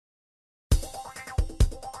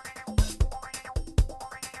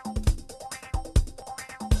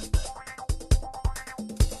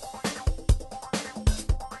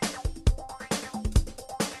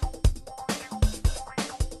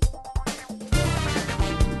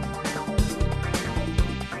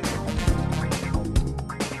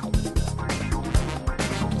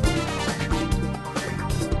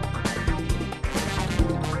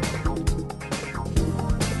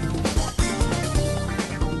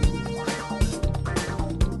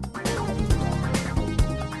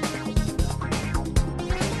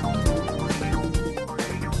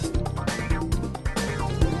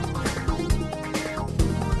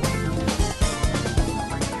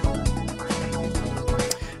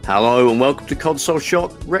Hello and welcome to Console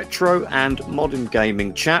Shock Retro and Modern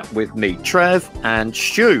Gaming Chat with me, Trev, and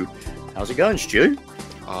Stu. How's it going, Stu?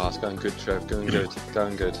 It's going good, Trev.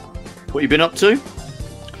 Going good. What you been up to?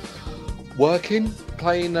 Working,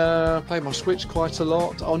 playing my Switch quite a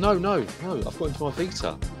lot. Oh no! I've got into my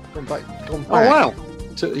Vita. Gone back. Oh wow!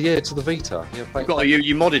 To the Vita. Yeah,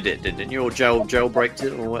 you modded it, didn't you? Or jailbreaked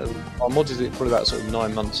it, or whatever? I modded it probably about sort of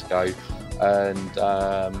 9 months ago, and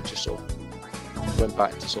just sort of went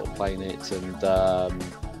back to sort of playing it, and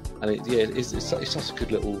it's such a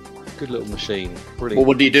good little machine. Brilliant. Well,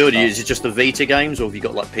 what do you do? Is it just the Vita games, or have you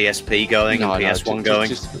got like PSP going and PS1 going?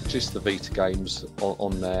 Just the Vita games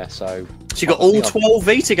on there. So you got all 12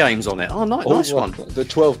 Vita games on it. Oh, nice one. The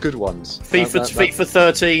 12 good ones. FIFA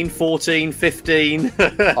 13, 14, 15. Do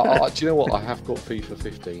you know what? I have got FIFA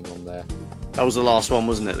 15 on there. That was the last one,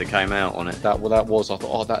 wasn't it, that came out on it? That was. I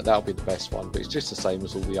thought, that'll be the best one, but it's just the same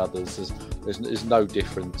as all the others. There's no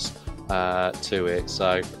difference to it.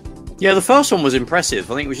 So. Yeah, the first one was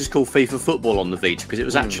impressive. I think it was just called FIFA Football on the Vita because it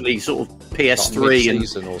was actually sort of PS3 like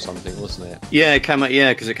mid-season or something, wasn't it? Yeah, it came out.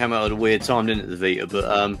 Yeah, because it came out at a weird time, didn't it, the Vita?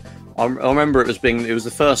 But I remember it was the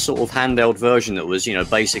first sort of handheld version that was,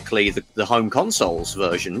 basically the home consoles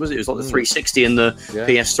version. It was like the 360 and the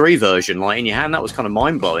PS3 version, like in your hand. That was kind of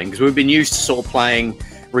mind blowing because we've been used to sort of playing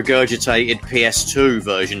regurgitated PS2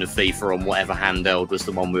 version of FIFA on whatever handheld was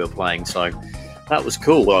the one we were playing. So. That was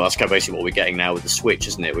cool. Well, that's basically what we're getting now with the Switch,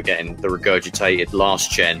 isn't it? We're getting the regurgitated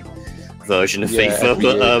last-gen version of FIFA,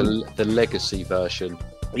 but the legacy version.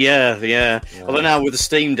 Yeah. Although now with the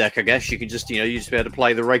Steam Deck, I guess you can just you just be able to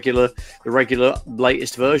play the regular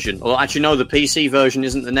latest version. Well, actually, no, the PC version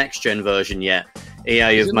isn't the next-gen version yet.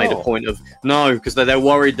 EA have made a point of no, because they're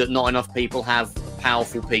worried that not enough people have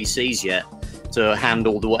powerful PCs yet to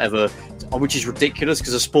handle the whatever. Which is ridiculous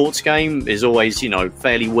because a sports game is always,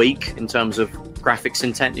 fairly weak in terms of graphics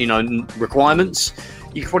intent, requirements.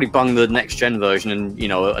 You could probably bung the next gen version, and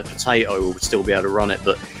a potato would still be able to run it.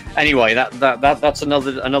 But anyway, that's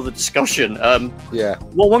another discussion. Yeah.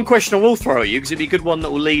 Well, one question I will throw at you because it'd be a good one that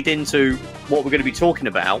will lead into what we're going to be talking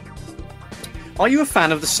about. Are you a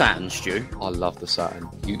fan of the Saturn, Stu? I love the Saturn.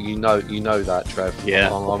 You know that, Trev. Yeah,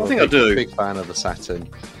 I'm I think I do. Big fan of the Saturn.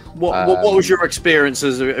 What was your experience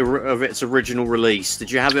of its original release?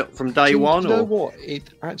 Did you have it from day one? Do you know what? It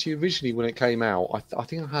actually originally when it came out, I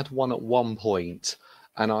think I had one at one point,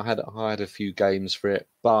 and I had a few games for it,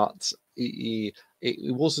 but it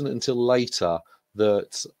wasn't until later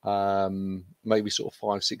that maybe sort of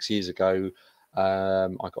 5-6 years ago, I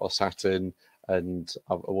got a Saturn, and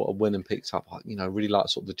I went and picked up really like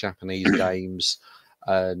sort of the Japanese games,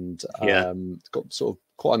 and got sort of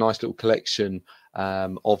quite a nice little collection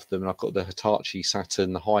of them, and I've got the Hitachi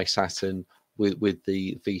Saturn, the High Saturn with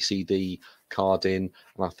the VCD card in,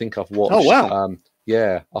 and I think I've watched. Oh wow!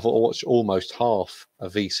 I've watched almost half a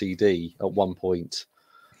VCD at one point.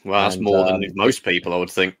 Well, that's more than most people, I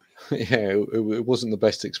would think. Yeah, it wasn't the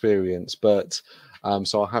best experience, but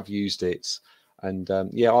so I have used it, and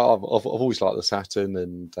I've always liked the Saturn,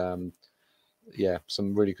 and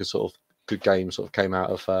some really good games sort of came out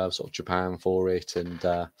of sort of Japan for it,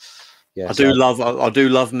 and. I do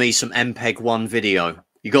love me some MPEG-1 video.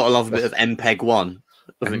 You got to love a bit of MPEG-1,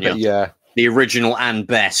 haven't you? Yeah. The original and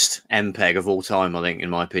best MPEG of all time, I think, in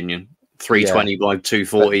my opinion. 320 by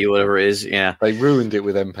 240, whatever it is. Yeah. They ruined it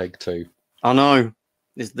with MPEG-2. I know.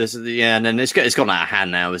 And then it's gone out of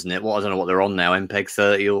hand now, isn't it? I don't know what they're on now.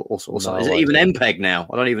 MPEG-30 or something. Is it even MPEG now?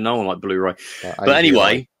 I don't even know on like Blu-ray. But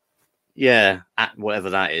anyway, whatever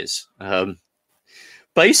that is.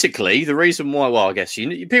 Basically, the reason why, well, I guess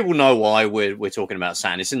people know why we're talking about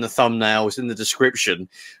Saturn. It's in the thumbnail, it's in the description.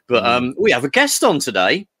 But we have a guest on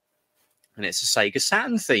today, and it's a Sega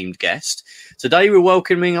Saturn themed guest. Today we're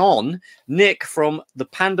welcoming on Nick from the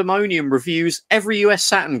PandaMonium Reviews Every US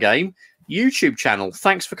Saturn Game YouTube channel.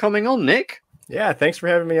 Thanks for coming on, Nick. Yeah, thanks for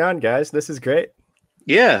having me on, guys. This is great.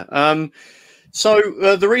 Yeah. So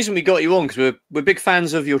the reason we got you on, because we're big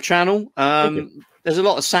fans of your channel. There's a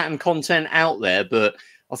lot of Saturn content out there, but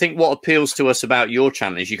I think what appeals to us about your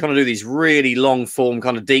channel is you kind of do these really long form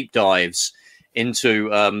kind of deep dives into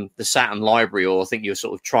the Saturn library, or I think you're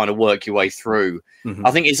sort of trying to work your way through. Mm-hmm.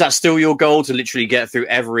 I think, is that still your goal, to literally get through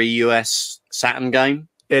every US Saturn game?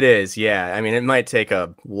 It is, yeah. I mean, it might take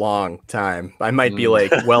a long time. I might be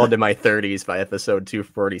like well into my 30s by episode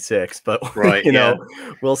 246, but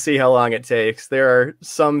we'll see how long it takes. There are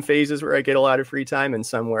some phases where I get a lot of free time and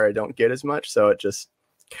some where I don't get as much. So it just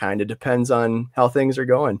kind of depends on how things are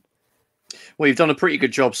going. Well, you've done a pretty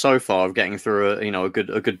good job so far of getting through a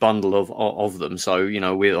good bundle of them. So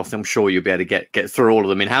I'm sure you'll be able to get through all of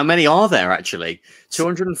them. I mean, how many are there actually?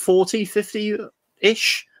 240, 50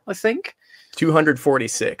 ish. I think.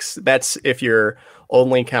 246. That's if you're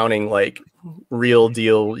only counting like real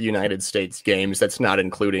deal United States games. That's not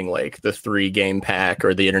including like the 3-game pack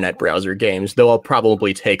or the internet browser games, though I'll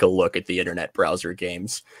probably take a look at the internet browser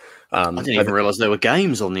games. I didn't even realize there were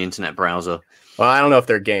games on the internet browser. Well, I don't know if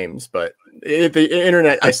they're games, but if the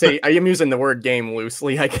internet, I am using the word game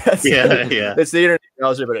loosely, I guess. Yeah. It's the internet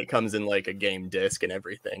browser, but it comes in like a game disc and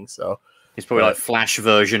everything. So it's probably like Flash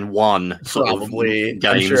version 1 probably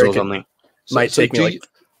games or something. Might take me like...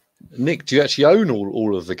 Nick, do you actually own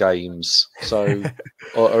all of the games? So,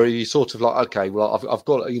 or are you sort of like, okay, well, I've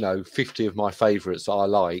got 50 of my favourites that I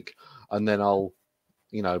like, and then I'll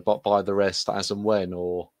buy the rest as and when,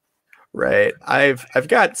 or right. I've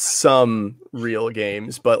got some real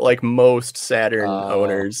games, but like most Saturn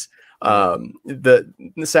owners, the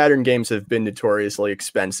Saturn games have been notoriously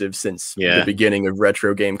expensive since the beginning of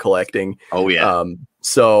retro game collecting. Oh yeah.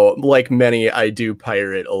 So like many, I do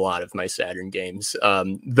pirate a lot of my Saturn games.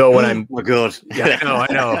 Though when I'm oh my god, I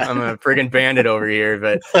know, I'm a friggin' bandit over here.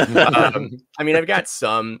 But I mean, I've got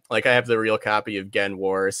some. Like I have the real copy of Gen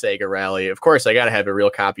War, Sega Rally. Of course, I got to have a real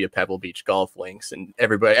copy of Pebble Beach Golf Links, and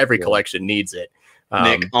every collection needs it.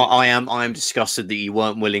 Nick, I am disgusted that you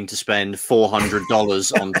weren't willing to spend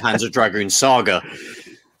 $400 on Panzer Dragoon Saga.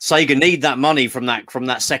 Sega need that money from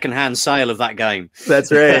that secondhand sale of that game.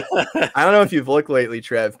 That's right. I don't know if you've looked lately,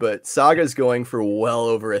 Trev, but Saga's going for well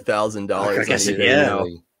over $1,000. I guess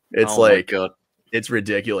It's it's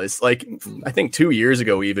ridiculous. Like I think 2 years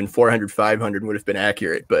ago, even 400, 500 would have been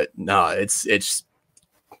accurate, but no, it's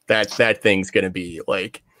that thing's going to be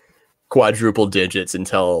like quadruple digits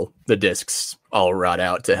until the discs all rot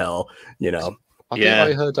out to hell. I think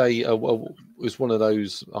I heard it was one of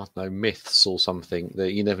those, I don't know, myths or something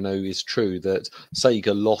that you never know is true, that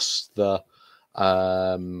Sega lost the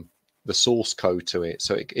source code to it,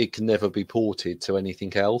 so it can never be ported to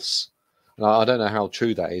anything else. And I don't know how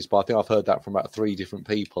true that is, but I think I've heard that from about 3 different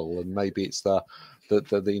people, and maybe it's the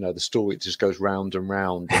story just goes round and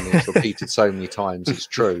round, and it's repeated so many times it's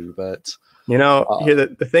true, but.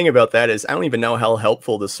 The thing about that is I don't even know how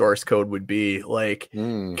helpful the source code would be, like,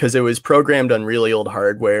 because it was programmed on really old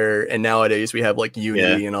hardware, and nowadays we have like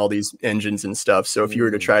Unity and all these engines and stuff. So if you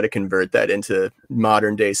were to try to convert that into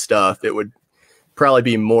modern day stuff, it would probably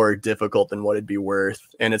be more difficult than what it'd be worth.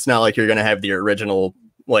 And it's not like you're going to have the original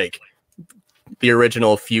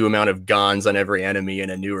few amount of guns on every enemy in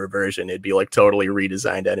a newer version. It'd be like totally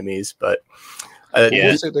redesigned enemies, but.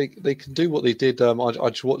 Also, they can do what they did. I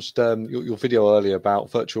just watched your video earlier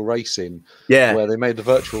about Virtua Racing, where they made the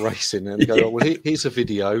Virtua Racing and they go, well, here's a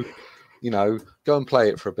video, go and play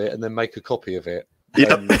it for a bit and then make a copy of it.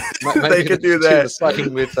 Yep. They could do that. The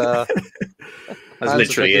same with that's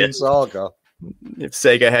literally it. Saga. If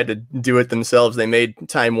Sega had to do it themselves, they made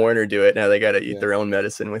Time Warner do it. Now they got to eat their own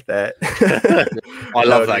medicine with that. I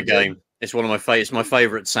love that game. It's one of my it's my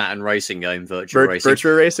favorite Saturn racing game, Virtua Racing.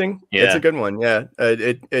 Virtua Racing? Yeah. It's a good one. Yeah.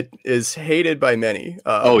 It is hated by many,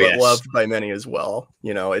 but loved by many as well.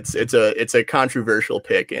 It's a controversial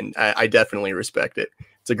pick, and I definitely respect it.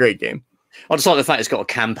 It's a great game. I just like the fact it's got a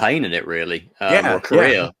campaign in it, really, or a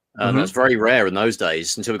career. That's very rare in those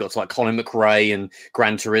days, until we got to like Colin McRae and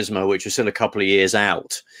Gran Turismo, which was still a couple of years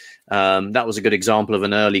out. That was a good example of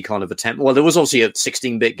an early kind of attempt. Well, there was obviously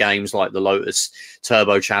 16-bit games like the Lotus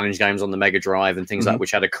Turbo Challenge games on the Mega Drive and things like that,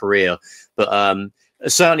 which had a career. But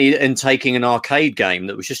certainly in taking an arcade game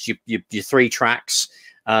that was just your 3 tracks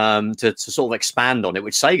to sort of expand on it,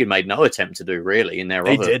 which Sega made no attempt to do really in their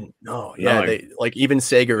They didn't. No, yeah. They, like even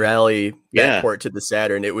Sega Rally, that port to the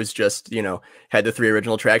Saturn, it was just, had the 3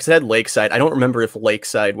 original tracks. It had Lakeside. I don't remember if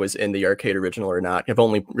Lakeside was in the arcade original or not. I've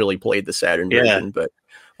only really played the Saturn version,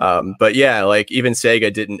 but yeah, like even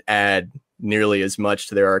Sega didn't add nearly as much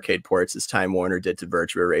to their arcade ports as Time Warner did to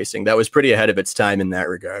Virtua Racing. That was pretty ahead of its time in that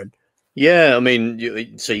regard. Yeah, I mean, you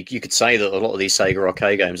could say that a lot of these Sega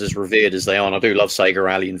arcade games, as revered as they are, and I do love Sega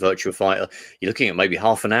Rally and Virtua Fighter, you're looking at maybe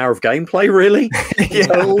half an hour of gameplay, really?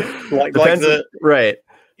 Right.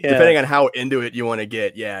 Yeah. Depending on how into it you want to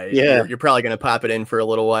get, you're probably going to pop it in for a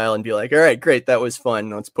little while and be like, all right, great, that was fun.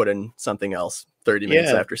 Let's put in something else 30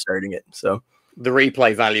 minutes after starting it. So the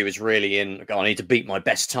replay value is really in, I need to beat my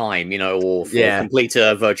best time, or complete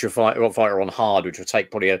a Virtua Fighter on hard, which would take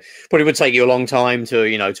probably would take you a long time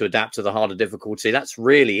to, to adapt to the harder difficulty. That's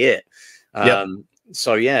really it.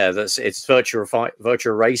 So it's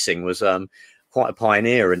Virtua Racing was quite a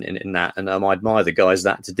pioneer in that, and I admire the guys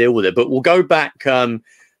that to deal with it. But we'll go back to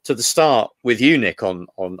the start with you, Nick, on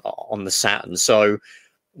the Saturn. So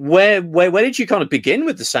where did you kind of begin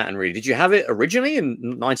with the Saturn, really? Did you have it originally in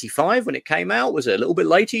 95 when it came out? Was it a little bit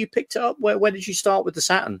later you picked it up? Where did you start with the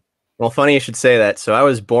Saturn? Well, funny you should say that. So I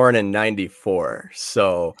was born in '94.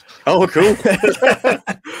 So cool. So you got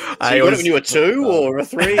it when you were 2 or a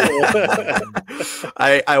 3?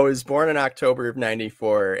 I was born in October of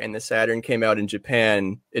 '94, and the Saturn came out in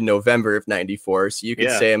Japan in November of '94. So you could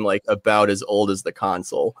say I'm like about as old as the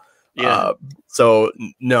console. Yeah. So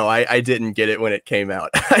no, I didn't get it when it came out.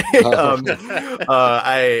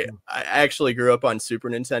 I actually grew up on Super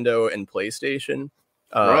Nintendo and PlayStation.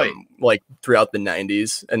 Right. Like throughout the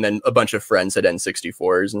 90s, and then a bunch of friends had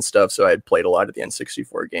N64s and stuff, so I had played a lot of the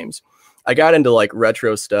N64 games. I got into like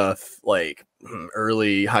retro stuff like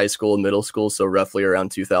early high school and middle school, so roughly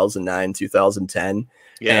around 2009, 2010.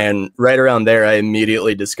 And right around there I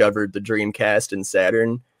immediately discovered the Dreamcast and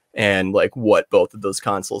Saturn and like what both of those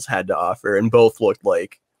consoles had to offer, and both looked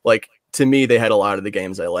like to me they had a lot of the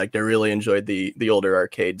games I liked. I really enjoyed the older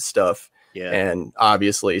arcade stuff. Yeah. And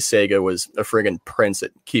obviously Sega was a friggin' prince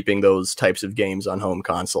at keeping those types of games on home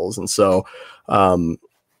consoles. And so,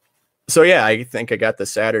 yeah, I think I got the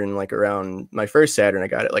Saturn like around my first Saturn. I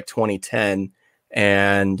got it like 2010,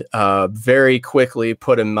 and very quickly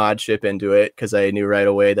put a mod chip into it because I knew right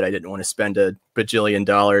away that I didn't want to spend a bajillion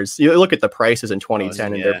dollars. You look at the prices in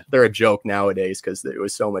 2010 and they're a joke nowadays because it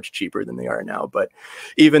was so much cheaper than they are now. But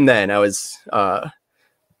even then I was,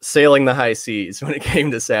 sailing the high seas when it came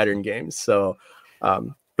to Saturn games. So,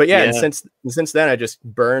 but and since then I just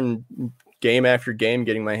burned game after game,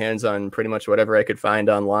 getting my hands on pretty much whatever I could find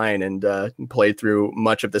online, and played through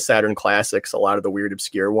much of the Saturn classics, a lot of the weird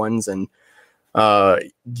obscure ones. And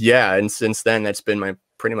and since then that's been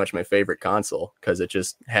pretty much my favorite console because it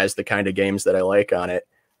just has the kind of games that I like on it.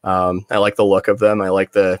 I like the look of them. I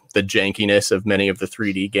like the jankiness of many of the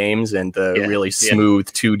 3D games and the really smooth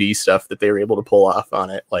 2D stuff that they were able to pull off on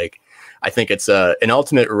it. Like, I think it's an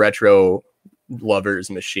ultimate retro lover's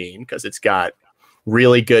machine because it's got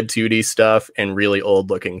really good 2D stuff and really old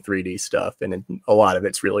looking 3D stuff. And a lot of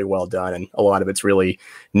it's really well done. And a lot of it's really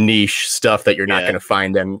niche stuff that you're not going to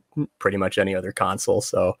find on pretty much any other console.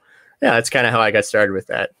 So yeah, that's kind of how I got started with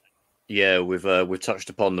that. Yeah, we've touched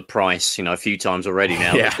upon the price, a few times already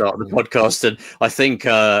now at the start of the podcast, and I think,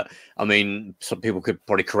 I mean, some people could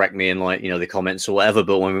probably correct me in the comments or whatever,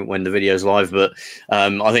 but when the video's live, but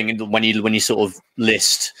I think when you sort of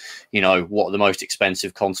list, what are the most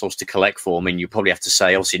expensive consoles to collect for, I mean, you probably have to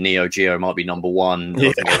say obviously Neo Geo might be number one,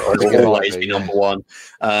 I think it'll always be number one,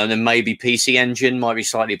 and then maybe PC Engine might be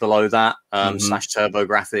slightly below that, / Turbo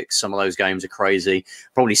Graphics. Some of those games are crazy.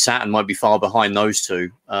 Probably Saturn might be far behind those two.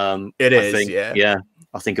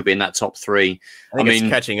 I think it'll be in that top 3. I mean, it's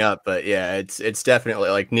catching up, but it's definitely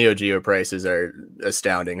like Neo Geo prices are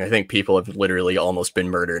astounding. I think people have literally almost been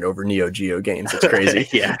murdered over Neo Geo games. It's crazy.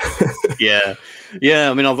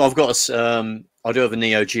 I mean, I've got I do have a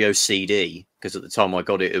Neo Geo CD because at the time I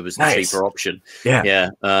got it, it was the cheaper option.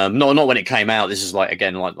 Not when it came out. This is like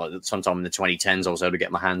sometime in the 2010s. I was able to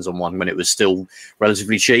get my hands on one when it was still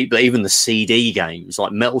relatively cheap. But even the CD games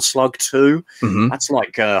like Metal Slug 2, that's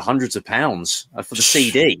like hundreds of pounds for the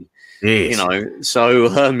CD. Jeez. So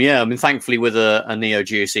I mean, thankfully with a Neo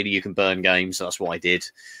Geo CD you can burn games. So that's what I did.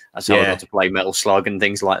 That's how I got to play Metal Slug and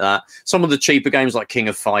things like that. Some of the cheaper games like King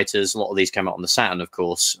of Fighters, a lot of these came out on the Saturn, of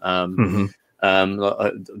course. I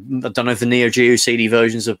don't know if the Neo Geo CD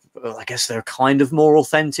versions of, I guess they're kind of more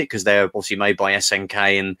authentic because they're obviously made by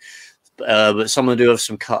SNK, and but some of them do have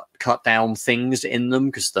some cut down things in them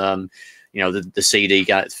because the CD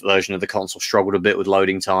version of the console struggled a bit with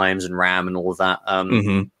loading times and RAM and all of that.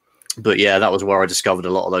 But yeah, that was where I discovered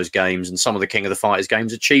a lot of those games, and some of the King of the Fighters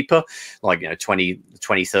games are cheaper, like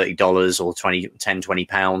 $20-$30 or 20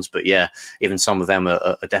 pounds. But yeah, even some of them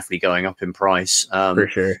are definitely going up in price. For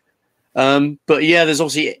sure. But yeah,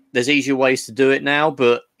 there's easier ways to do it now.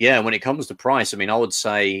 But yeah, when it comes to price, I mean, I would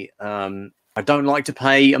say I don't like to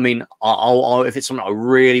pay. I mean, I'll if it's something I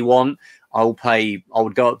really want, I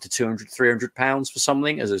would go up to £200-300 for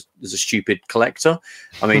something as a stupid collector.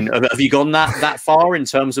 I mean, have you gone that far in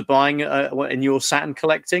terms of buying in your Saturn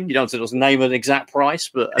collecting? You don't have to name an exact price,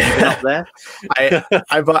 but have you been up there?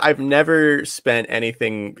 I've never spent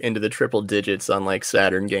anything into the triple digits on like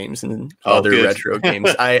Saturn games and other retro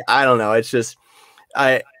games. I don't know. It's just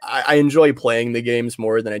I enjoy playing the games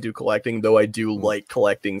more than I do collecting, though I do like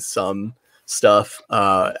collecting some stuff.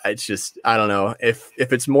 It's just, I don't know, if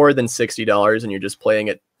it's more than $60 and you're just buying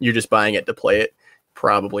it to play it,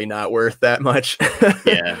 probably not worth that much.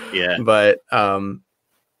 But I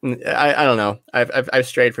don't know, I've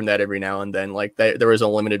strayed from that every now and then. Like there was a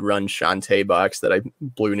limited run Shantae box that I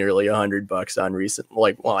blew nearly $100 on recent,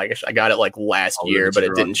 I guess I got it last year, but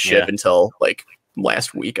it didn't ship until like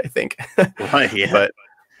last week, I think. Right, yeah. But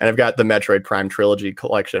And I've got the Metroid Prime Trilogy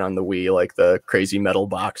collection on the Wii, like the crazy metal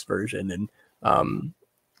box version, and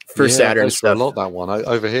for Saturn stuff. A lot that one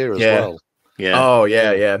over here as well. Yeah. Oh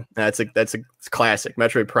yeah. That's a classic.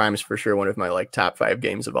 Metroid Prime is for sure one of my like top 5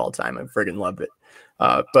 games of all time. I friggin' loved it.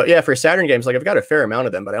 But yeah, for Saturn games, like I've got a fair amount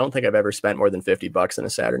of them, but I don't think I've ever spent more than $50 in a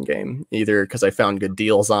Saturn game, either because I found good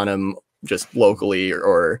deals on them just locally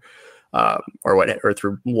or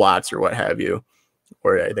through lots or what have you,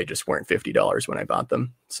 or they just weren't $50 when I bought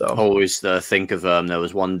them. So I always think of there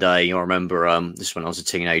was one day I remember this when I was a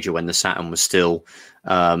teenager when the Saturn was still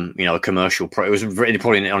a commercial it was really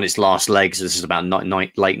probably on its last legs. This is about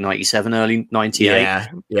late 97, early 98. Yeah.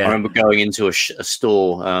 I remember going into a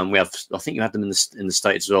store. I think you had them in the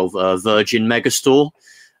States as well, Virgin Megastore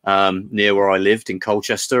near where I lived in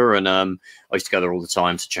Colchester, and I used to go there all the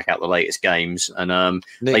time to check out the latest games. And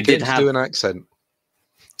Nick, they did do an accent.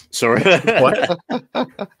 Sorry, what?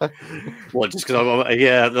 What? Just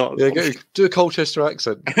because do a Colchester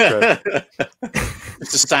accent.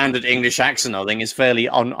 It's a standard English accent. I think it's fairly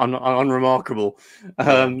unremarkable.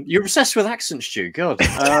 You're obsessed with accents, Stu. God.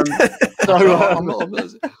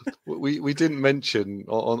 We didn't mention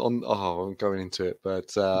on. I'm going into it, but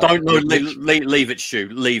don't leave it, Stu.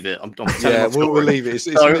 Leave it. I'm telling we'll leave it. It's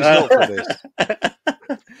not for this.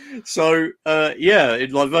 So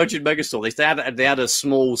like Virgin Megastore, they had a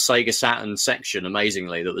small Sega Saturn section,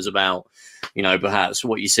 amazingly, that was about, perhaps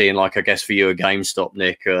what you see in, like, I guess for you a GameStop,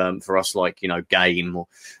 Nick, for us, like, Game, or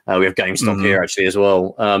we have GameStop here actually as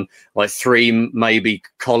well, like 3 maybe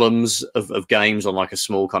columns of games on like a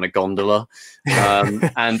small kind of gondola,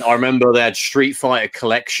 and I remember they had Street Fighter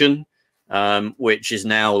Collection, which is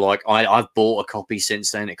now like I've bought a copy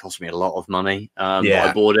since then. It cost me a lot of money, but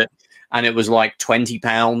I bought it. And it was like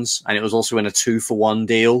 £20, and it was also in a 2-for-1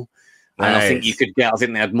 deal. And I think I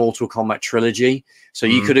think they had Mortal Kombat Trilogy. So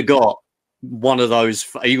you could have got one of those.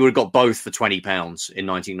 You would have got both for £20 in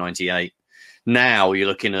 1998. Now you're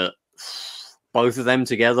looking at both of them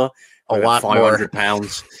together. A lot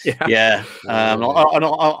 £500. Yeah.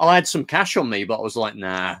 I had some cash on me, but I was like,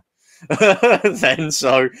 nah. Then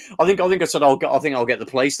so I think I said I'll get the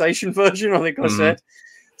PlayStation version. I think I said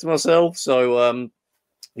to myself. So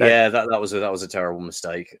that was a terrible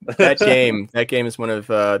mistake. that game is one of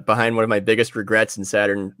behind one of my biggest regrets in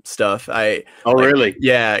Saturn stuff. Really?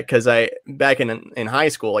 Yeah, because back in high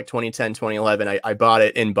school, like 2010, 2011, I bought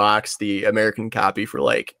it in box, the American copy, for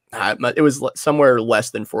like it was somewhere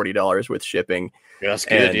less than $40 with shipping. That's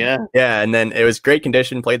good, yeah. And then it was great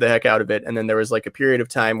condition, played the heck out of it. And then there was like a period of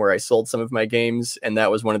time where I sold some of my games, and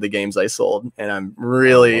that was one of the games I sold. And I'm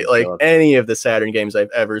really any of the Saturn games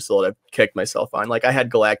I've ever sold, I've kicked myself on. Like I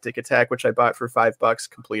had Galactic Attack, which I bought for $5,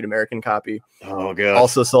 complete American copy. Oh god.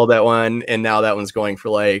 Also sold that one, and now that one's going for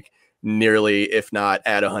like nearly, if not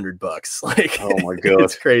at $100. Like, oh my god,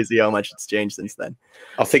 it's crazy how much it's changed since then.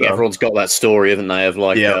 I think everyone's got that story, haven't they? Of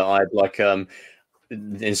like, I had like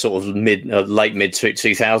in sort of late mid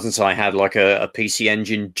 2000s, I had like a PC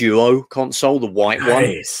Engine Duo console, the white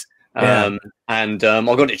one. And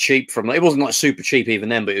I got it cheap from, it wasn't like super cheap even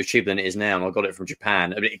then, but it was cheaper than it is now, and I got it from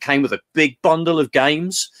Japan. It came with a big bundle of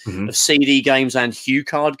games, of CD games and Hue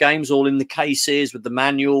card games, all in the cases with the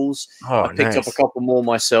manuals. I picked up a couple more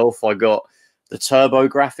myself. I got the Turbo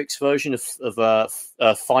Graphics version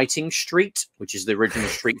of Fighting Street, which is the original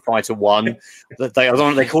Street Fighter 1. They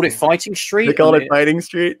called it Fighting Street. They called it Fighting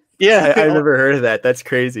Street? Yeah. I've never heard of that. That's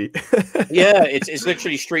crazy. Yeah, it's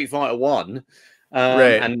literally Street Fighter 1.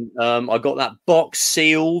 Right. And I got that box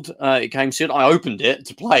sealed. It came sealed. I opened it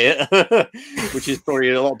to play it, which is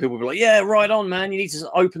probably a lot of people will be like, yeah, right on, man. You need to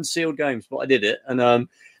open sealed games. But I did it. And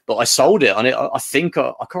but I sold it. And I think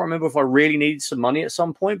I can't remember if I really needed some money at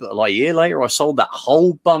some point, but like a year later, I sold that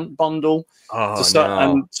whole bundle.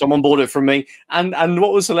 And someone bought it from me. And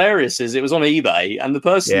what was hilarious is it was on eBay, and the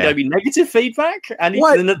person gave me negative feedback. And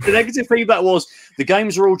the negative feedback was, the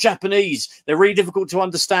games are all Japanese. They're really difficult to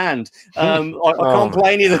understand. I can't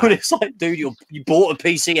play any of them. And it's like, dude, you bought a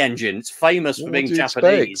PC Engine. It's famous for being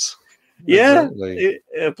Japanese. Yeah,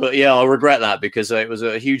 but yeah, I regret that, because it was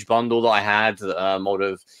a huge bundle that I had. That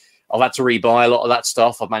I've had to rebuy a lot of that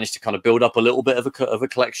stuff. I've managed to kind of build up a little bit of a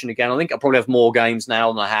collection again. I think I probably have more games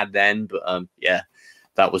now than I had then. But yeah,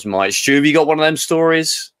 that was my. Stu, have you got one of them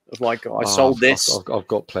stories of like, I sold this? I've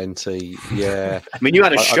got plenty. Yeah, I mean, you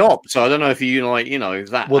had a shop, so I don't know if you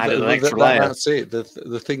that added an extra layer. That's it.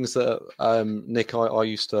 The things that Nick, I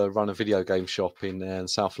used to run a video game shop in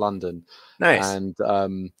South London. Nice. And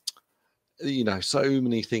so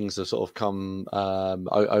many things have sort of come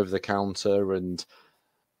over the counter, and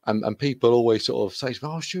people always sort of say,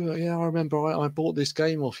 "Oh, sure, yeah, I remember I bought this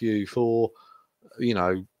game off you for,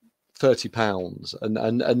 £30,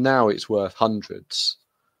 and now it's worth hundreds.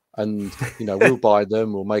 And we'll buy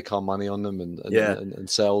them, we'll make our money on them, and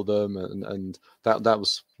sell them, and that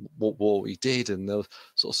was what we did. And there was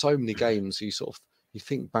sort of so many games you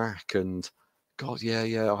think back and God,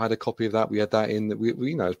 I had a copy of that. We had that in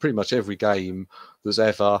that pretty much every game that's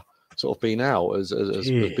ever sort of been out has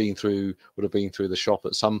would have been through the shop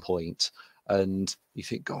at some point. And you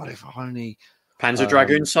think, God, if I only Panzer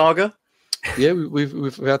Dragoon Saga. Yeah,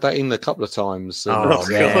 we've had that in a couple of times. Oh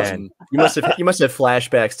man, you must have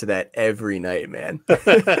flashbacks to that every night, man.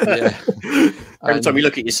 Every time you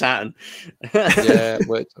look at your Saturn.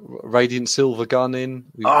 Radiant Silver Gun in.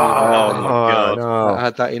 God. I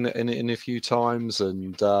had that in a few times,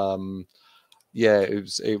 and it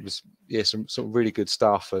was some really good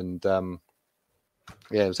stuff, and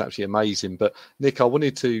it was absolutely amazing. But Nick, I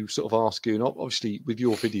wanted to sort of ask you, and obviously with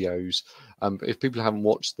your videos, if people haven't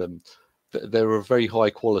watched them, they're of very high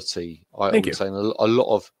quality. I would say, and a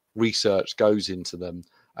lot of research goes into them.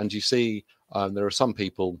 And you see, there are some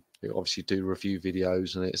people who obviously do review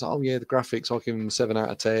videos, and it's the graphics, I'll give them 7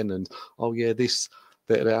 out of 10, and that's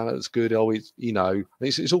good.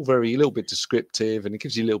 It's all a little bit descriptive, and it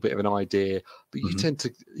gives you a little bit of an idea. But you tend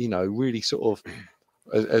to, really sort of,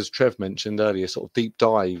 as Trev mentioned earlier, sort of deep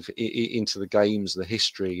dive into the games, the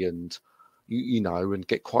history, and and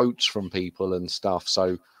get quotes from people and stuff.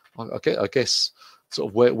 So I guess sort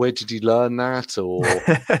of where did you learn that? Or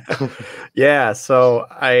so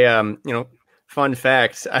I fun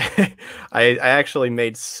fact, I actually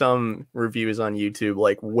made some reviews on YouTube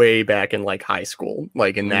like way back in like high school,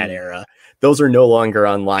 like in that era. Those are no longer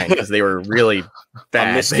online because they were really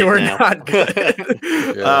bad. They were not good.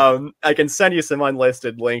 I can send you some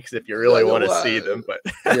unlisted links if you really want to see them. But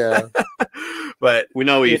but we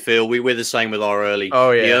know what you feel. We're the same with our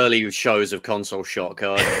the early shows of Console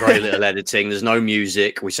Shockcast. Very little editing. There's no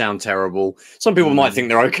music. We sound terrible. Some people might think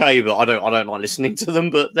they're okay, but I don't like listening to them.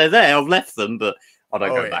 But they're there. I've left them, but I don't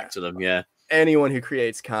go back to them. Yeah. Anyone who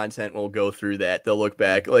creates content will go through that. They'll look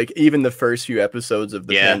back, like even the first few episodes of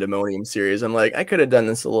the PandaMonium series. I'm like, I could have done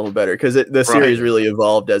this a little better because the series really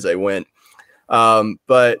evolved as I went.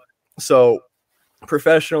 But so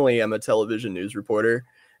professionally, I'm a television news reporter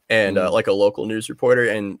and like a local news reporter.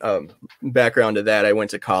 And background to that, I went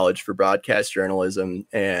to college for broadcast journalism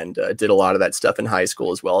and did a lot of that stuff in high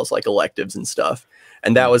school as well as like electives and stuff.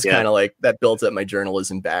 And that was kind of like that built up my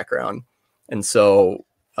journalism background. And so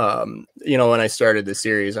when I started the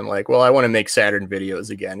series, I'm like, well, I want to make Saturn videos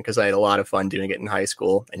again because I had a lot of fun doing it in high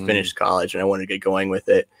school. I finished college and I wanted to get going with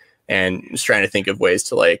it, and was trying to think of ways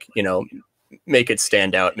to make it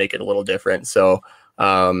stand out, make it a little different. So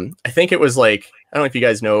I think it was like, I don't know if you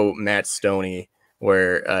guys know Matt Stoney,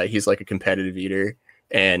 where he's like a competitive eater.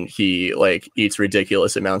 And he like eats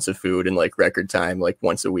ridiculous amounts of food in like record time, like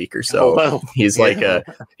once a week or so. Oh, wow. He's like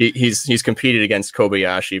he's competed against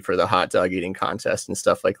Kobayashi for the hot dog eating contest and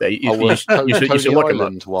stuff like that. You should look him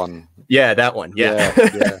up. One. Yeah, that one.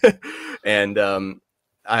 Yeah. And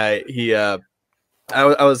I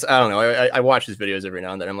watch his videos every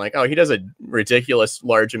now and then. I'm like, oh, he does a ridiculous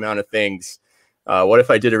large amount of things. What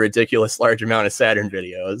if I did a ridiculous large amount of Saturn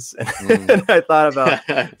videos? And I thought about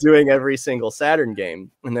doing every single Saturn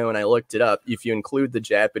game. And then when I looked it up, if you include the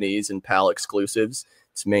Japanese and PAL exclusives,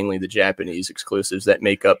 it's mainly the Japanese exclusives that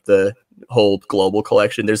make up the whole global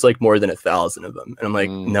collection. There's like more than 1,000 of them. And I'm like,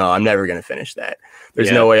 no, I'm never going to finish that.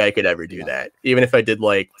 There's no way I could ever do that. Even if I did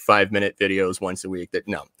like 5-minute videos once a week,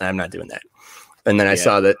 no, I'm not doing that. And then I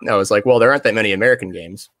saw that, I was like, well, there aren't that many American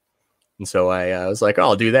games. And so I was like, oh,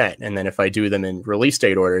 I'll do that. And then if I do them in release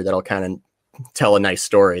date order, that'll kind of tell a nice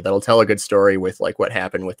story. That'll tell a good story with like what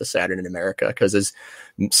happened with the Saturn in America. Because as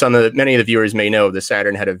many of the viewers may know, the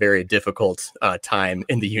Saturn had a very difficult time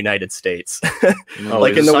in the United States.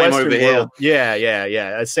 Like in the Western world.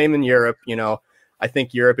 Yeah. Same in Europe, I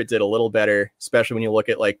think Europe, it did a little better, especially when you look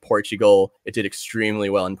at like Portugal. It did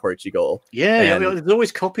extremely well in Portugal. Yeah, there's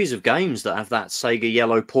always copies of games that have that Sega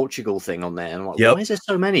yellow Portugal thing on there. And I'm like, why is there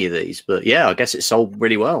so many of these? But yeah, I guess it sold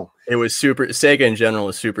really well. It was Sega in general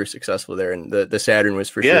was super successful there. And the Saturn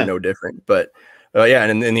was for sure no different. But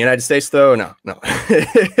and in the United States, though, no.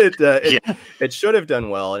 It should have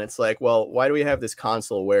done well. And it's like, well, why do we have this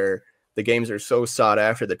console where the games are so sought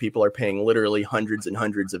after that people are paying literally hundreds and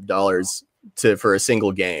hundreds of dollars for a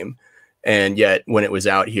single game, and yet when it was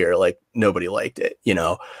out here, like nobody liked it,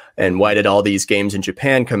 and why did all these games in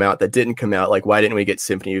Japan come out that didn't come out? Like, why didn't we get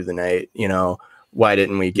Symphony of the Night? Why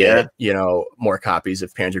didn't we get more copies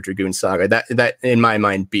of Panzer Dragoon Saga? That in my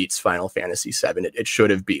mind beats Final Fantasy VII. It should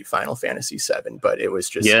have beat Final Fantasy VII, but it was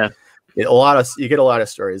just you get a lot of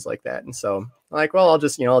stories like that. And so I'm like, well, I'll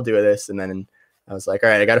just I'll do this. And then I was like, all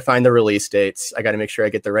right, I got to find the release dates. I got to make sure I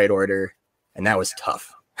get the right order. And that was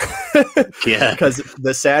tough. Yeah. Because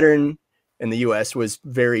the Saturn in the US was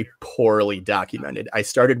very poorly documented. I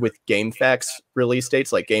started with GameFAQs release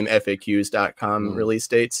dates, like GameFAQs.com release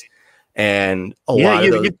dates. And a lot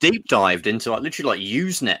of those... you've deep dived into literally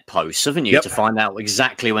Usenet posts, haven't you, to find out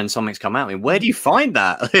exactly when something's come out. I mean, where do you find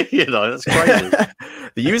that? That's crazy.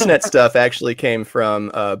 The Usenet stuff actually came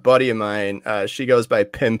from a buddy of mine. She goes by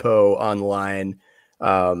Pimpo online,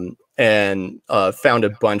 and found a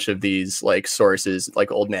bunch of these like sources,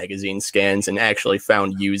 like old magazine scans, and actually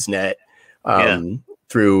found Usenet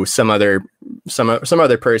through some other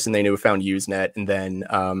person they knew found Usenet, and then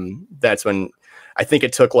that's when I think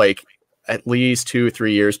it took like at least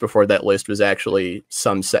 2-3 years before that list was actually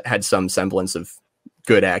had some semblance of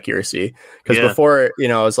good accuracy. Because before,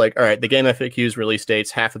 I was like, all right, the Game FAQs release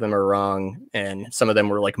dates, half of them are wrong, and some of them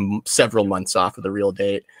were like several months off of the real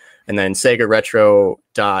date. And then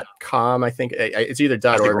SegaRetro.com, I think it's either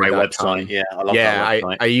 .org or website. Yeah, I love that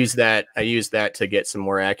website. I use that to get some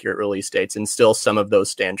more accurate release dates, and still some of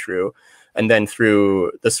those stand true. And then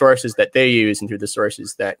through the sources that they use and through the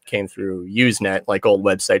sources that came through Usenet, like old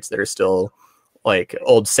websites that are still like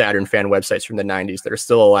old Saturn fan websites from the 90s that are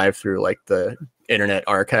still alive through like the Internet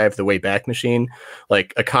Archive, the Wayback Machine,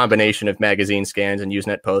 like a combination of magazine scans and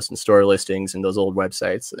Usenet posts and store listings and those old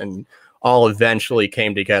websites, and all eventually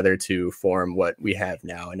came together to form what we have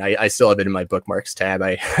now. And I still have it in my bookmarks tab.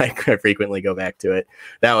 I frequently go back to it.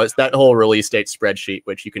 That whole release date spreadsheet,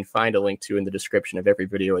 which you can find a link to in the description of every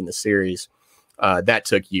video in the series. That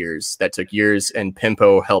took years. And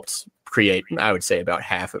Pimpo helped create, I would say, about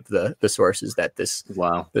half of the sources that the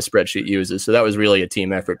spreadsheet uses. So that was really a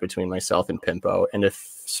team effort between myself and Pimpo, and a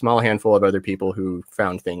small handful of other people who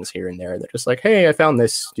found things here and there. They're just like, hey, I found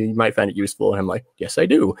this, you might find it useful. And I'm like, yes, I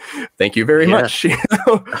do, thank you very much.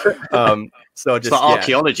 So just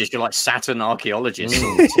archaeologists, you're like Saturn archaeologists.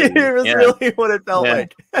 It was really what it felt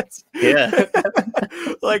like.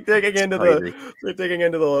 Like digging into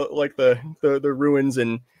the ruins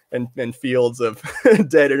and fields of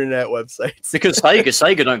dead internet websites. Because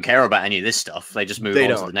Sega don't care about any of this stuff. They just move on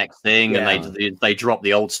to the next thing, and they drop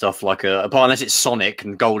the old stuff unless it's Sonic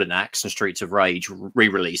and Golden Axe and Streets of Rage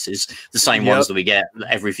re-releases, the same ones that we get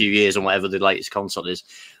every few years on whatever the latest console is.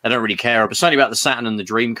 They don't really care. But certainly about the Saturn and the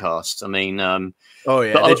Dreamcast. I mean,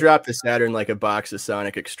 they dropped the Saturn like a box of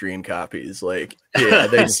Sonic Extreme copies. Like,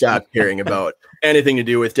 they stopped caring about anything to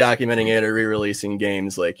do with documenting it or re-releasing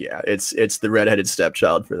games. Like, it's the redheaded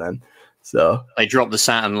stepchild for them. So they dropped the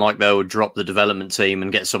Saturn like they would drop the development team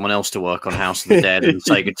and get someone else to work on House of the Dead and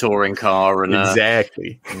Sega Touring Car, and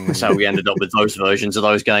exactly. That's how we ended up with those versions of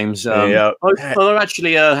those games. Although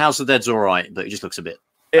actually, House of the Dead's all right, but it just looks a bit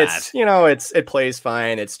bad. It plays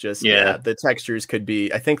fine. It's just the textures could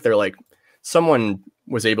be. I think they're like, someone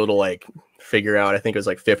was able to like figure out, I think it was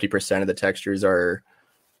like 50% of the textures are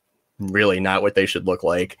really not what they should look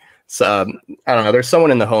like. So I don't know. There's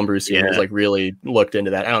someone in the homebrew scene who's like really looked into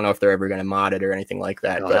that. I don't know if they're ever going to mod it or anything like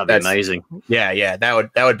that. But that'd be amazing. Yeah,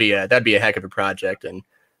 that'd be a heck of a project. And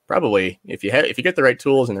probably if you get the right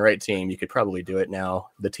tools and the right team, you could probably do it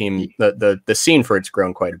now. The team, the scene for it's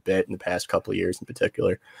grown quite a bit in the past couple of years in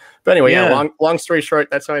particular. But anyway, long story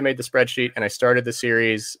short, that's how I made the spreadsheet, and I started the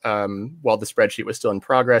series while the spreadsheet was still in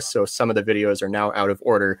progress. So some of the videos are now out of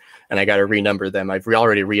order, and I got to renumber them. I've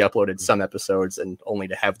already re-uploaded some episodes, and only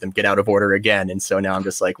to have them get out of order again. And so now I'm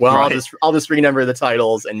just like, well, I'll just renumber the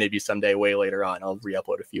titles, and maybe someday, way later on, I'll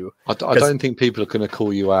re-upload a few. I don't think people are going to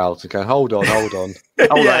call you out and go, hold on. Whoa.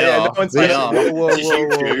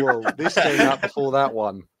 This came out before that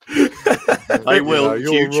one. I will.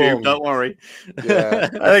 YouTube, don't worry.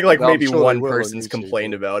 I think maybe one person's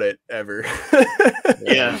complained about it ever.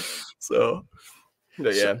 So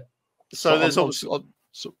there's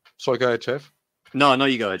sorry, go ahead, Trev. No,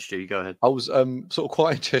 you go ahead, Stu. You go ahead. I was sort of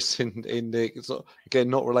quite interested in the again,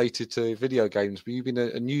 not related to video games, but you've been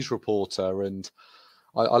a news reporter, and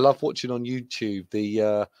I love watching on YouTube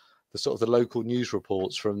the sort of the local news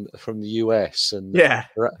reports from the US, and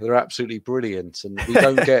they're absolutely brilliant. And we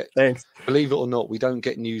don't get, believe it or not, we don't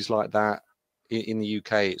get news like that in the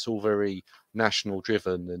UK. It's all very national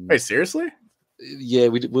driven. And wait, seriously? Yeah,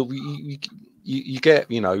 you get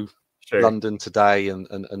London Today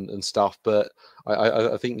and stuff, but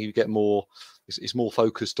I think you get more. It's more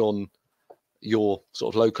focused on your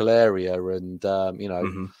sort of local area, and a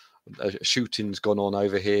shooting's gone on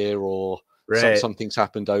over here, or something's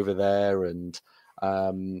happened over there, and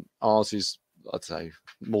ours is I'd say,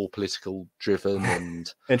 more political driven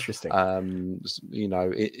and interesting,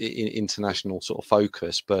 international sort of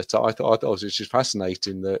focus. But I thought it was just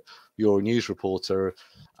fascinating that you're a news reporter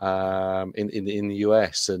in the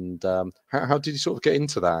US, and how did you sort of get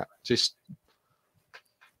into that? Just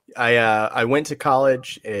I went to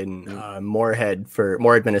college in Moorhead,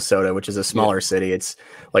 Minnesota, which is a smaller city. It's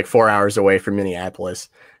like 4 hours away from Minneapolis,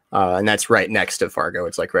 and that's right next to Fargo.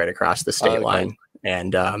 It's like right across the state line,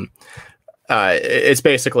 and it's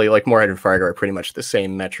basically like Moorhead and Fargo are pretty much the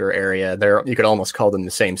same metro area. You could almost call them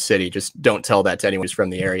the same city. Just don't tell that to anyone who's from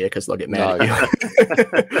the area because they'll get mad at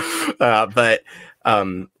you.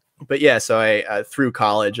 But yeah, so I through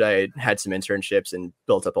college I had some internships and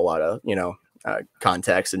built up a lot of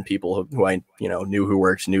contacts and people who I knew who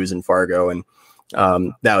worked news in Fargo, and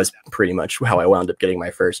that was pretty much how I wound up getting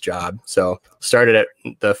my first job. So started at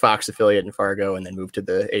the Fox affiliate in Fargo and then moved to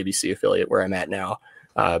the ABC affiliate where I'm at now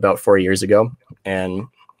about 4 years ago. And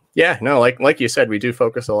yeah, no, like you said, we do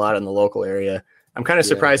focus a lot on the local area. I'm kind of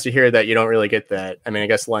surprised to hear that you don't really get that. I mean, I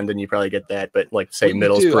guess London, you probably get that, but like say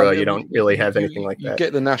Middlesbrough, you don't really have anything like that. You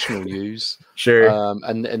get the national news. Sure.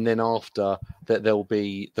 And then after that, there'll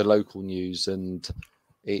be the local news, and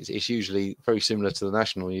it's usually very similar to the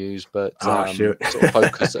national news, but sort of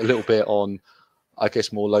focus a little bit on, I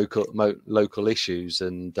guess, more local issues.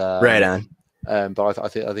 And right on. But I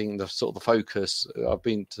think the sort of the focus. I've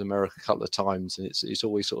been to America a couple of times, and it's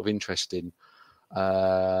always sort of interesting.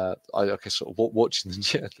 I guess sort of watching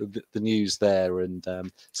the news there,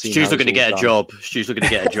 and Stu's looking to get a job. Stu's looking to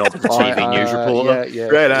get a job as a TV news reporter. Yeah.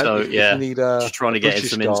 Right. So you need just trying to get in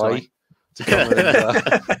some insight. To come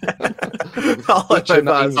and,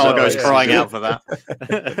 Fargo's crying out for that.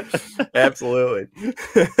 Absolutely.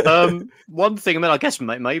 One thing, I mean, I guess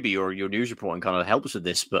maybe your news reporting kind of helps with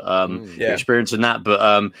this, but your experience in that.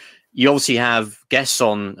 But you obviously have guests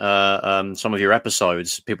on some of your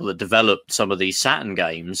episodes, people that developed some of these Saturn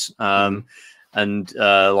games. And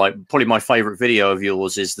like probably my favorite video of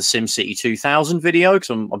yours is the SimCity 2000 video, because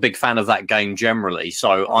I'm a big fan of that game generally.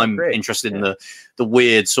 So I'm interested in the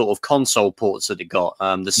weird sort of console ports that it got.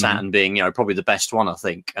 The Saturn being, probably the best one, I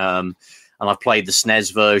think. And I've played the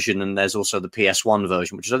SNES version, and there's also the PS1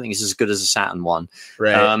 version, which I don't think is as good as the Saturn one.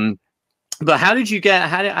 Right. But how did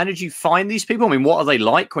you find these people? I mean, what are they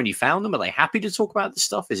like when you found them? Are they happy to talk about this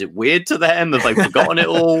stuff? Is it weird to them? Have they forgotten it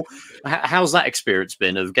all? How's that experience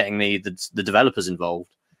been of getting the developers involved?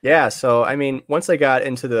 Yeah, so I mean, once I got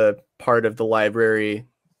into the part of the library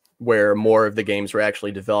where more of the games were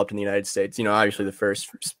actually developed in the United States, obviously the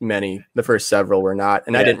first several were not,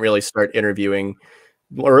 and I didn't really start interviewing,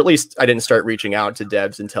 or at least I didn't start reaching out to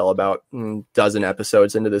devs until about a dozen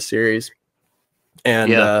episodes into the series, and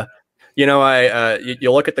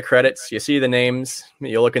you look at the credits, you see the names,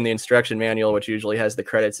 you look in the instruction manual, which usually has the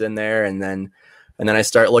credits in there, and then I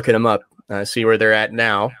start looking them up, see where they're at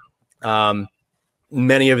now.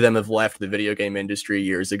 Many of them have left the video game industry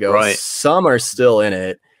years ago. Right. Some are still in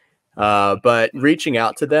it, but reaching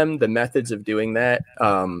out to them, the methods of doing that,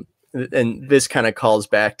 and this kind of calls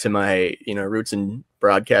back to my roots in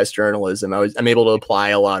broadcast journalism. I'm able to apply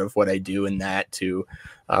a lot of what I do in that to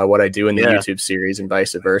what I do in the YouTube series and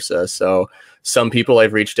vice versa. So some people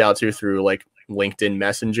I've reached out to through like LinkedIn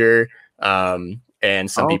Messenger,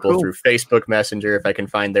 and some people through Facebook Messenger, if I can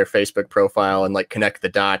find their Facebook profile and like connect the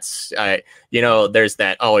dots. There's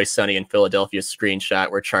that Always Sunny in Philadelphia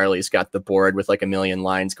screenshot where Charlie's got the board with like a million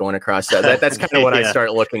lines going across. That's kind of what I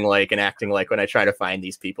start looking like and acting like when I try to find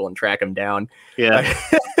these people and track them down. Yeah.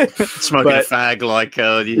 Smoking a fag, like,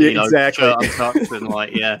 exactly. Shirt untucked and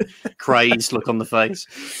like, crazed look on the face.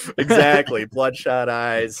 Exactly. Bloodshot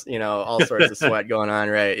eyes, all sorts of sweat going on.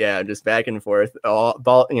 Right. Yeah. Just back and forth,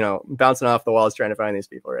 bouncing off the walls, trying to find these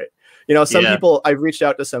people. Right. Some people, I've reached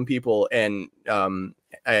out to some people and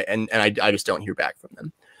I just don't hear back from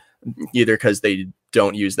them, either because they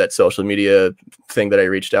don't use that social media thing that I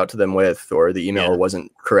reached out to them with, or the email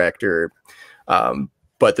wasn't correct, or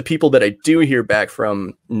but the people that I do hear back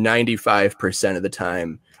from 95% of the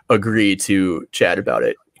time agree to chat about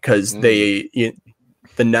it, because the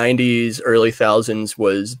 90s, early thousands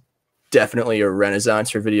was definitely a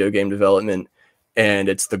renaissance for video game development. And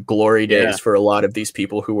it's the glory days for a lot of these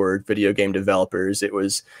people who were video game developers. It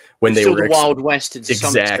was when they were the Wild West. Exactly.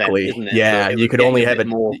 Some extent, isn't it? Yeah. You could only have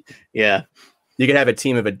more. Yeah. You could have a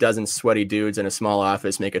team of a dozen sweaty dudes in a small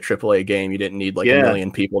office make a AAA game. You didn't need like a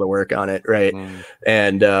million people to work on it. Right.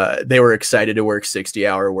 And they were excited to work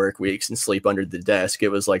 60-hour work weeks and sleep under the desk. It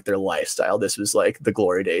was like their lifestyle. This was like the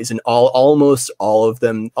glory days. And almost all of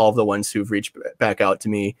them, all of the ones who've reached back out to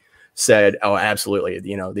me said, oh, absolutely.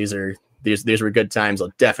 these were good times.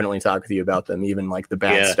 I'll definitely talk with you about them, even like the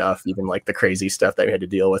bad stuff, even like the crazy stuff that we had to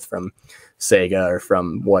deal with from Sega or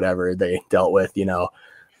from whatever they dealt with, you know.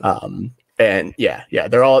 And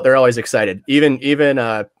they're always excited. Even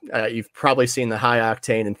you've probably seen the High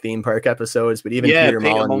Octane and Theme Park episodes, but even Peter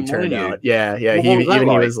Molyneux turned out. He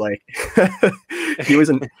was like he was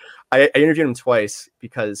an. I interviewed him twice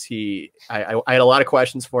because I had a lot of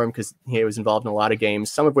questions for him because he was involved in a lot of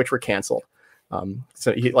games, some of which were canceled.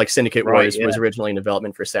 So he, like Syndicate Wars was originally in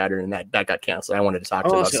development for Saturn, and that got canceled. I wanted to talk to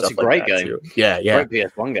him about stuff like that. That's a great game. Too. Yeah. Great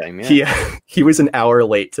PS1 game, He was an hour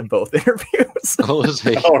late to both interviews. Oh, was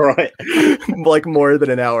he? All right. Like more than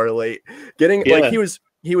an hour late. Like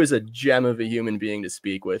he was a gem of a human being to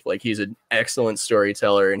speak with. Like he's an excellent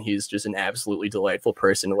storyteller, and he's just an absolutely delightful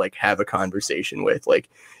person to like have a conversation with. Like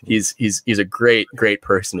he's a great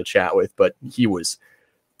person to chat with, but he was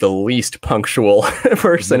the least punctual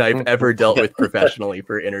person I've ever dealt with professionally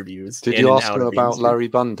for interviews. Did you ask him about Larry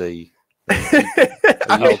Bundy?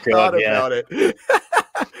 I thought about it.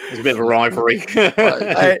 It's a bit of a rivalry.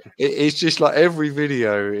 It's just like every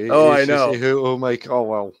video. I know. Who'll make? Oh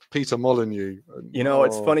well, Peter Molyneux. You know,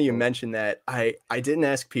 it's funny you mentioned that. I didn't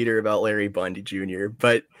ask Peter about Larry Bundy Jr.,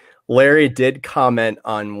 but Larry did comment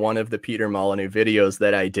on one of the Peter Molyneux videos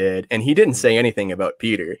that I did, and he didn't say anything about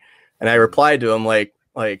Peter. And I replied to him like,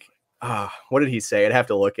 what did he say? I'd have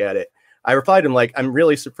to look at it. I replied to him like, I'm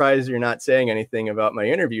really surprised you're not saying anything about my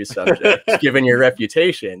interview subject, given your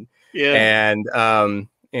reputation. Yeah. And,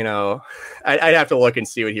 you know, I'd have to look and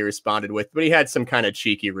see what he responded with, but he had some kind of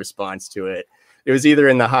cheeky response to it. It was either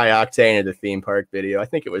in the High Octane or the Theme Park video. I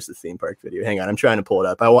think it was the Theme Park video. Hang on, I'm trying to pull it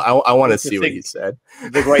up. I want to see what he said.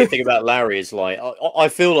 The great thing about Larry is like, I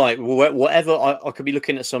feel like whatever I could be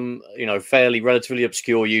looking at some, you know, fairly relatively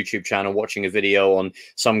obscure YouTube channel, watching a video on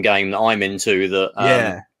some game that I'm into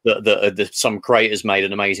that some creators made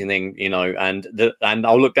an amazing thing, you know, and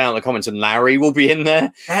I'll look down at the comments and Larry will be in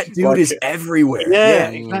there. That dude is everywhere. Yeah,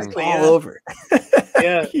 exactly. All over.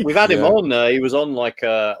 Yeah, we've had him on. He was on like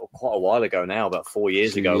quite a while ago now, about 4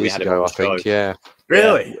 years ago. We had him on, I think. Yeah.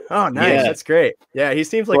 Really? Oh, nice. Yeah. That's great. Yeah, he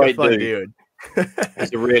seems like a fun dude.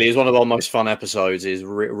 He's one of our most fun episodes. He's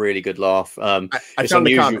really good laugh. I found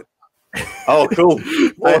the comment. Oh, cool.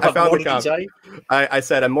 I found the comment. I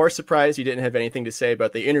said, I'm more surprised you didn't have anything to say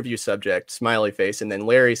about the interview subject, smiley face. And then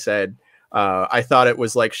Larry said, I thought it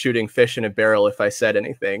was like shooting fish in a barrel if I said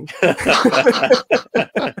anything.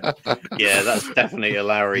 Yeah, that's definitely a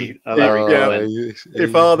Larry comment. He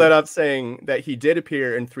followed that up saying that he did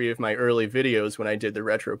appear in 3 of my early videos when I did the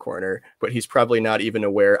Retro Corner, but he's probably not even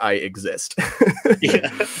aware I exist. Yeah.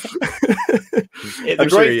 The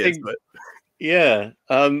great thing, yeah.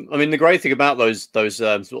 I mean, the great thing about those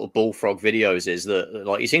sort of bullfrog videos is that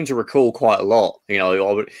like you seem to recall quite a lot. You know, you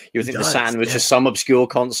would think the Saturn was just some obscure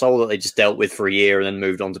console that they just dealt with for a year and then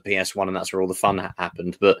moved on to PS1, and that's where all the fun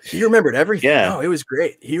happened. But he remembered everything. Yeah, no, it was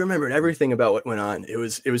great. He remembered everything about what went on. It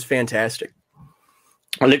was fantastic.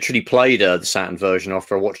 I literally played the Saturn version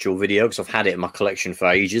after I watched your video because I've had it in my collection for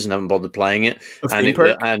ages and haven't bothered playing it. High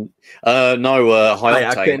Octane,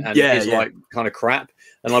 and it's like kind of crap.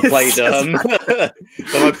 And I played,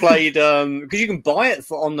 because you can buy it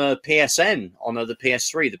on the PSN, on the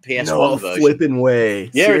PS3, the PS1 version. Flipping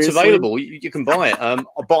way. Yeah, seriously? It's available. You can buy it. I've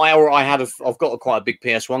got quite a big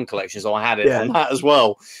PS1 collection, so I had it on that as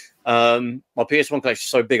well. My PS1 collection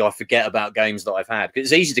is so big, I forget about games that I've had.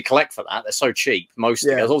 It's easy to collect for that. They're so cheap.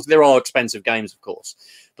 There are expensive games, of course,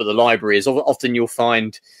 but the library is often you'll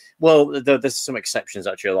find. Well, there's some exceptions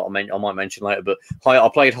actually that I might mention later, but I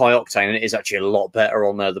played High Octane and it is actually a lot better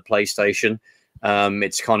on the PlayStation.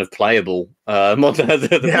 It's kind of playable on the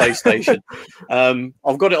PlayStation.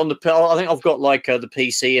 I've got it on I think I've got like the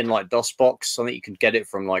PC and like DOSBox. I think you can get it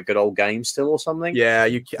from like Good Old Games still or something. Yeah,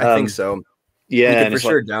 I think so. Yeah, you can for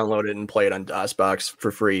sure download it and play it on DOSBox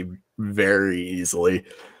for free very easily.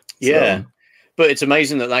 Yeah, but it's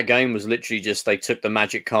amazing that game was literally just they took the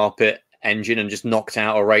Magic Carpet engine and just knocked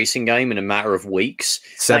out a racing game in a matter of weeks.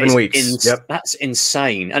 7 weeks. That's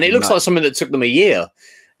insane. And it looks like something that took them a year,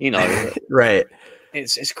 you know. Right.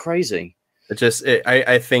 It's crazy.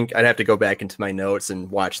 I think I'd have to go back into my notes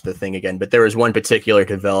and watch the thing again. But there was one particular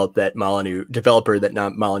developer that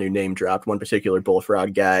Molyneux name dropped, one particular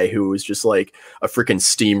Bullfrog guy who was just like a freaking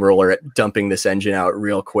steamroller at dumping this engine out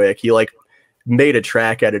real quick. He like made a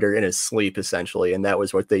track editor in his sleep essentially, and that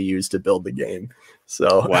was what they used to build the game.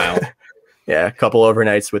 So wow. Yeah, a couple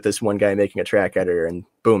overnights with this one guy making a track editor, and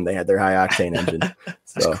boom, they had their High Octane engine.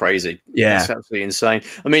 That's crazy. Yeah, that's absolutely insane.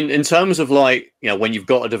 I mean, in terms of like, you know, when you've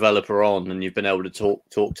got a developer on and you've been able to talk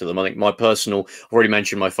to them, I think I've already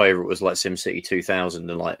mentioned my favorite was like SimCity 2000,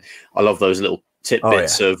 and like I love those little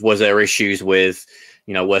tidbits of was there issues with,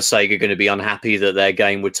 you know, were Sega going to be unhappy that their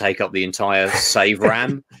game would take up the entire save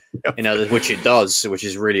RAM? You know, which it does, which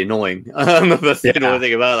is really annoying. That's the annoying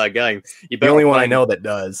thing about that game. The only one I know that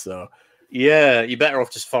does. So yeah, you're better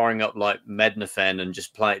off just firing up like Mednafen and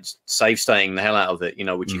just save stating the hell out of it, you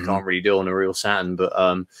know, which you can't really do on a real Saturn. But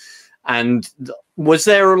and was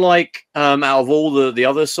there like out of all the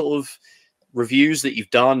other sort of reviews that you've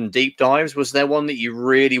done, deep dives, was there one that you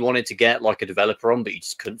really wanted to get like a developer on, but you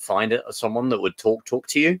just couldn't find it, or someone that would talk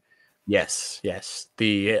to you? Yes.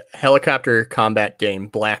 The helicopter combat game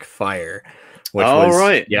Blackfire, which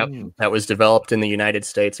was that was developed in the United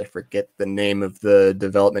States. I forget the name of the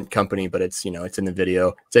development company, but it's, you know, it's in the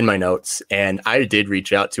video, it's in my notes. And I did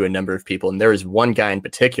reach out to a number of people, and there was one guy in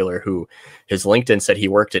particular who his LinkedIn said he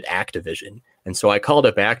worked at Activision. And so I called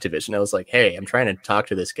up Activision. I was like, hey, I'm trying to talk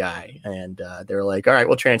to this guy. And they were like, all right,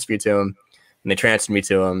 we'll transfer you to him. And they transferred me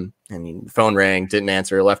to him, and the phone rang, didn't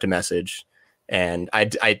answer, left a message. And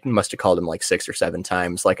I must have called him like 6 or 7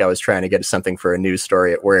 times. Like I was trying to get something for a news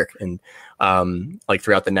story at work. And like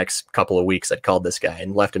throughout the next couple of weeks, I'd called this guy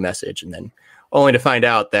and left a message. And then only to find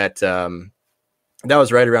out that that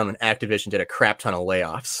was right around when Activision did a crap ton of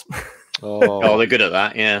layoffs. Oh, they're good at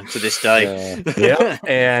that. Yeah. To this day. Yeah.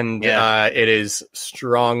 And it is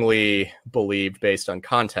strongly believed based on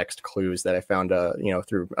context clues that I found, you know,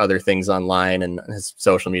 through other things online and his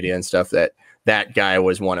social media and stuff, that guy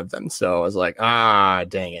was one of them. So I was like,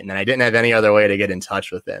 dang it. And then I didn't have any other way to get in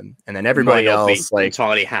touch with him. And then everybody else, like,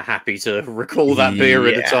 entirely happy to recall that beer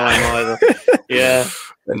at the time either. Yeah.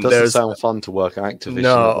 It doesn't sound fun to work at Activision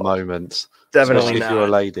at the moment. Definitely not. If you're a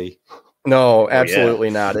lady. No,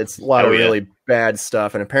 absolutely not. It's a lot of really bad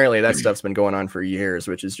stuff. And apparently that stuff's been going on for years,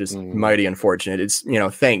 which is just mighty unfortunate. It's, you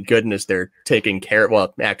know, thank goodness they're taking care of,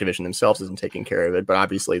 well, Activision themselves isn't taking care of it, but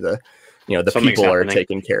obviously the people are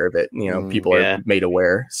taking care of it. You know, people are made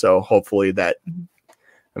aware. So hopefully that,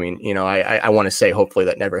 I mean, you know, I want to say hopefully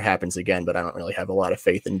that never happens again, but I don't really have a lot of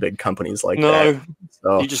faith in big companies like that.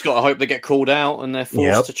 So you just got to hope they get called out and they're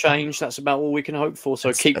forced to change. That's about all we can hope for.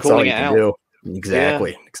 So keep calling it out.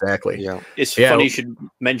 Exactly. Yeah, it's funny you should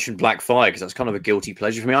mention Blackfire because that's kind of a guilty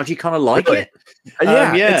pleasure for me. I actually kind of like it.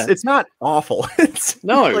 It's not awful. It's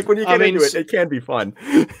like when you get into it, it can be fun.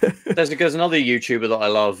 there's another YouTuber that I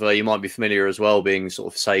love. You might be familiar as well, being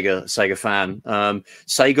sort of Sega fan.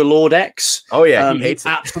 Sega Lord X. Oh yeah, he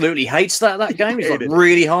absolutely hates that game. He's like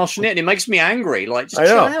really harsh on it, and it makes me angry. Like, just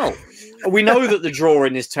chill out. We know that the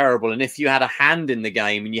drawing is terrible, and if you had a hand in the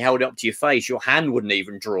game and you held it up to your face, your hand wouldn't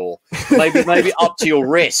even draw. Maybe up to your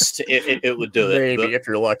wrist, it would do it. Maybe if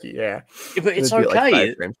you're lucky, But it's okay. Like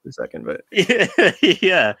 5 frames per second, but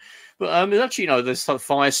yeah. But there's actually, you know, there's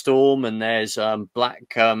Firestorm and there's Black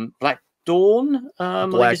Dawn. Black Dawn,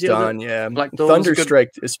 Black Dawn. Thunderstrike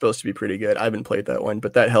is supposed to be pretty good. I haven't played that one,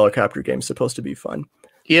 but that helicopter game is supposed to be fun.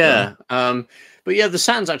 Yeah. But yeah, the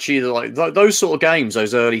Saturn's actually like those sort of games,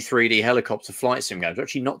 those early 3D helicopter flight sim games, are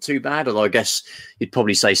actually not too bad. Although I guess you'd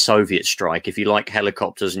probably say Soviet Strike. If you like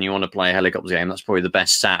helicopters and you want to play a helicopter game, that's probably the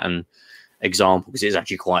best Saturn example because it's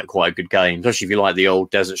actually quite a good game, especially if you like the old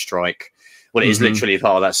Desert Strike. Well, it is literally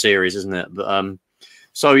part of that series, isn't it? But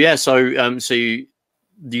so you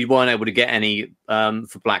weren't able to get any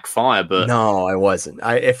for Blackfire, but no, I wasn't.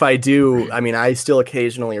 If I do, I mean, I still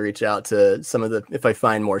occasionally reach out to some of the, if I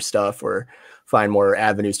find more stuff or find more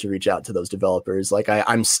avenues to reach out to those developers. Like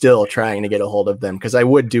I'm still trying to get a hold of them because I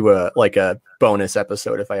would do a bonus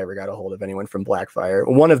episode if I ever got a hold of anyone from Blackfire.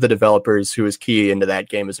 One of the developers who was key into that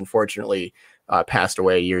game is unfortunately passed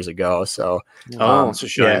away years ago. So it's a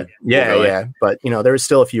shame. Yeah. But you know, there was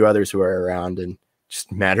still a few others who are around and just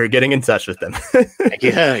a matter of getting in touch with them.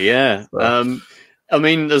 Yeah. So. I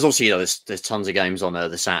mean, there's also, you know, there's tons of games on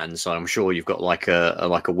the Saturn, so I'm sure you've got like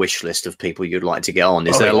a wish list of people you'd like to get on.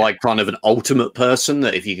 Is there like kind of an ultimate person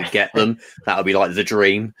that if you could get them, that would be like the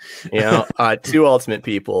dream? Yeah, 2 ultimate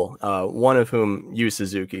people. One of whom, Yu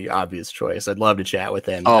Suzuki, obvious choice. I'd love to chat with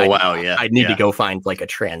him. I'd need to go find like a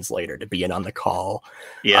translator to be in on the call.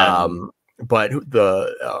 Yeah. But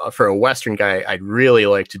for a Western guy, I'd really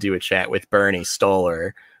like to do a chat with Bernie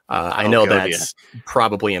Stoller. I know that's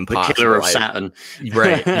probably impossible. The killer of Saturn.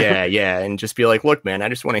 Right. Yeah. And just be like, look, man, I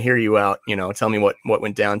just want to hear you out. You know, tell me what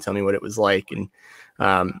went down. Tell me what it was like. And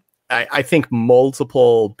I think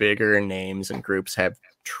multiple bigger names and groups have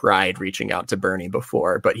tried reaching out to Bernie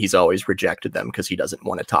before, but he's always rejected them because he doesn't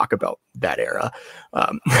want to talk about that era,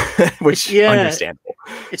 which understandable.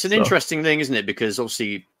 It's an interesting thing, isn't it? Because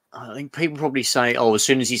obviously I think people probably say, "Oh, as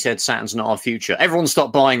soon as he said Saturn's not our future, everyone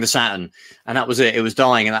stopped buying the Saturn," and that was it. It was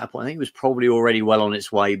dying at that point. I think it was probably already well on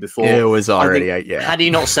its way before. It was already, Had he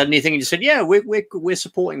not said anything, he just said, "Yeah, we're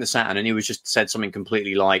supporting the Saturn," and he was just said something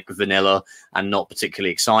completely like vanilla and not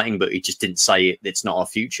particularly exciting, but he just didn't say it's not our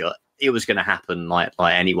future. It was going to happen, like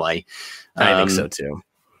anyway. I think so too.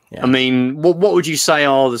 Yeah. I mean, what would you say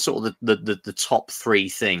are the sort of the top three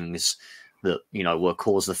things that were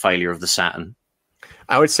cause the failure of the Saturn?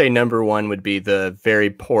 I would say number one would be the very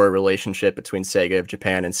poor relationship between Sega of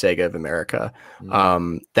Japan and Sega of America.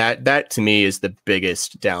 That to me is the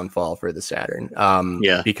biggest downfall for the Saturn.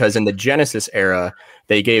 Because in the Genesis era,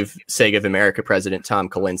 they gave Sega of America president Tom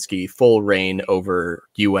Kalinske full reign over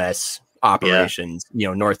U.S. operations,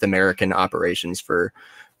 North American operations for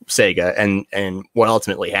Sega. And what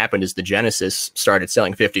ultimately happened is the Genesis started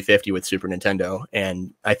selling 50-50 with Super Nintendo.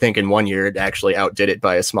 And I think in 1 year, it actually outdid it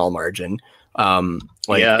by a small margin.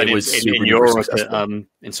 It was in Europe, and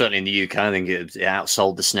certainly in the UK, I think it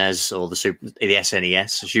outsold the SNES or the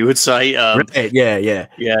SNES, as you would say. Right, yeah,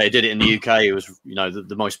 it did it in the UK. It was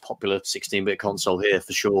the most popular 16-bit console here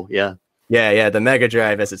for sure. Yeah, the Mega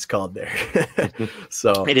Drive, as it's called there.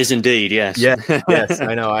 So it is indeed, yes. Yes,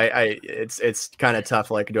 I know. It's kind of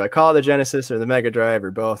tough. Like, do I call it the Genesis or the Mega Drive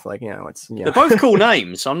or both? Like, they're both cool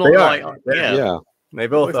names. I'm not they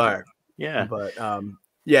both are. Yeah, but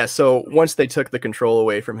so once they took the control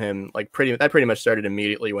away from him, like that pretty much started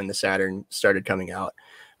immediately when the Saturn started coming out.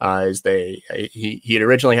 He had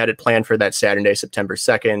originally had it planned for that Saturday, September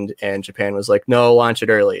 2nd, and Japan was like, no, launch it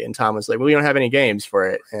early. And Tom was like, well, we don't have any games for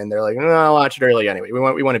it. And they're like, no, launch it early anyway. We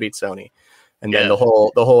want to beat Sony. And then the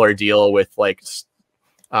whole ordeal with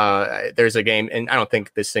there's a game, and I don't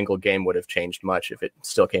think this single game would have changed much if it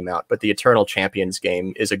still came out, but the Eternal Champions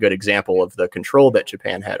game is a good example of the control that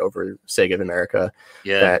Japan had over Sega of America.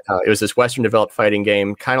 That it was this Western developed fighting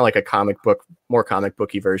game, kind of like a more comic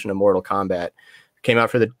booky version of Mortal Kombat. Came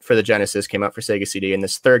out for the Genesis, came out for Sega CD, and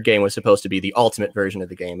this third game was supposed to be the ultimate version of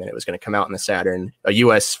the game, and it was going to come out in the Saturn, a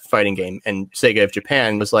US fighting game. And Sega of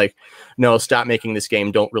Japan was like, no, stop making this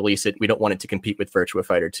game, don't release it. We don't want it to compete with Virtua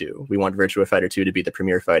Fighter 2. We want Virtua Fighter 2 to be the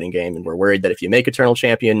premier fighting game, and we're worried that if you make Eternal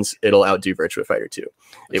Champions, it'll outdo Virtua Fighter 2.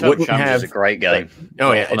 It wouldn't have a great game.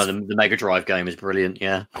 The Mega Drive game is brilliant.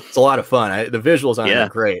 Yeah, it's a lot of fun. The visuals on it are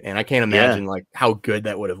great, and I can't imagine like how good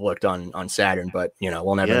that would have looked on Saturn, but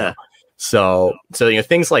we'll never know. So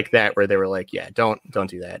things like that where they were like, don't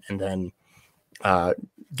do that. And then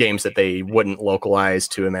games that they wouldn't localize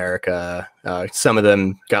to America, some of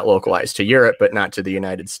them got localized to Europe, but not to the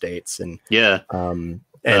United States. And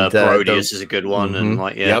Brodius is a good one.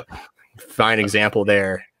 And fine example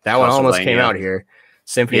there. That one almost came out here.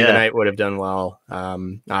 Symphony of the Night would have done well.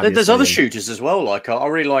 There's other shooters as well. Like I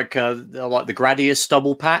really like the Gradius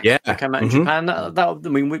double pack. That came out in Japan.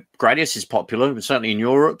 Gradius is popular, certainly in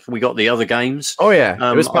Europe. We got the other games. Oh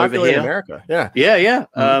yeah, it was popular in America. Yeah. We had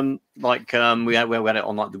it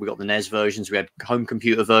on we got the NES versions. We had home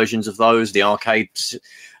computer versions of those. The arcade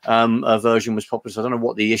version was popular. So I don't know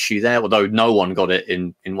what the issue there. Although no one got it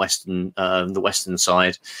in Western the Western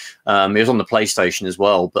side. It was on the PlayStation as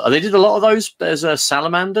well. But they did a lot of those. There's a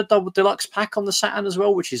Salamander double deluxe pack on the Saturn as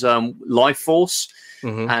well, which is Life Force.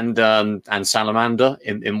 And Salamander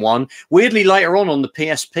in one. Weirdly, later on the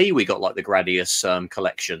PSP, we got like the Gradius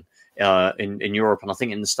collection in Europe, and I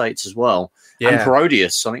think in the States as well. And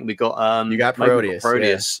Parodius, I think we got. You got Parodius. I've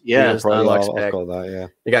got that.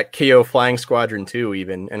 You got Kyo Flying Squadron 2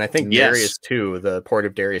 even, and I think Darius 2, the port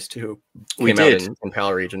of Darius 2, came out in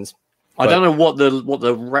PAL regions. I don't know what the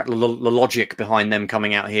logic behind them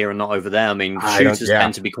coming out here and not over there. I mean, shooters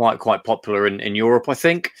tend to be quite popular in Europe, I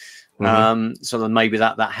think. So then maybe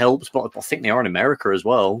that helps, but I think they are in America as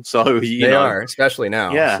well. So they are, especially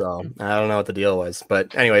now. Yeah. So I don't know what the deal was,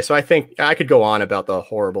 but anyway. So I think I could go on about the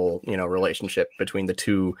horrible, relationship between the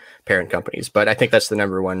two parent companies, but I think that's the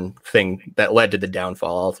number one thing that led to the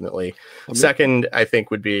downfall ultimately. Second, I think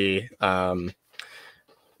would be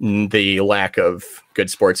the lack of good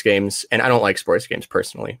sports games, and I don't like sports games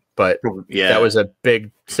personally, but that was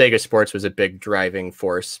Sega Sports was a big driving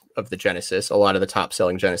force of the Genesis. A lot of the top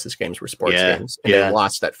selling Genesis games were sports games, and they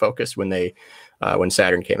lost that focus when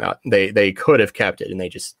Saturn came out. They could have kept it, and they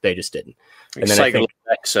just didn't. And then Sega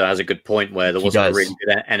Alexa has a good point where there wasn't a really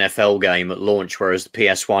good NFL game at launch, whereas the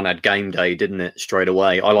PS1 had Game Day, didn't it? Straight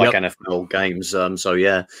away. I like NFL games, so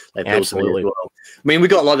yeah, they built something as well. I mean, we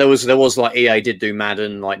got like there was like EA did do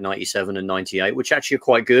Madden like 97 and 98, which actually are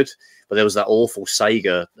quite good, but there was that awful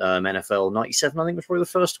Sega NFL 97, I think was probably the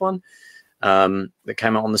first one that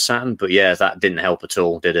came out on the Saturn. But yeah, that didn't help at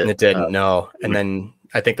all, did it? It didn't, no. And then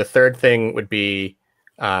I think the third thing would be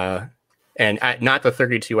and not the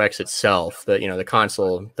 32X itself. The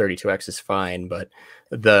console 32X is fine, but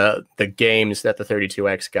the games that the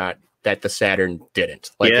 32X got that the Saturn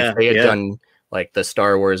didn't. Like if they had done like the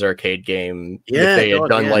Star Wars arcade game, if they had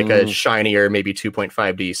done like a shinier, maybe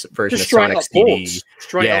 2.5D version of Sonic CD,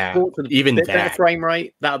 straight up ports with even a better frame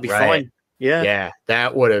rate, that would be fine. Yeah,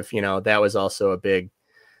 that would have, that was also a big,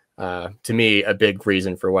 to me, a big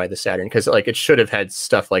reason for why the Saturn, because like it should have had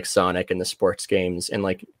stuff like Sonic and the sports games and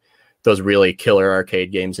like those really killer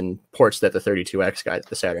arcade games and ports that the 32X got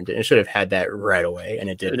the Saturn did. It should have had that right away, and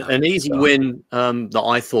it did. An easy win that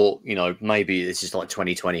I thought, maybe this is like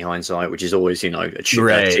 2020 hindsight, which is always, a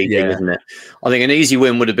cheating, isn't it? I think an easy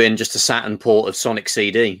win would have been just a Saturn port of Sonic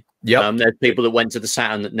CD. Yeah, there's people that went to the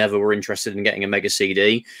Saturn that never were interested in getting a Mega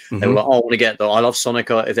CD. They were like, "Oh, I want to get I love Sonic.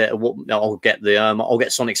 I'll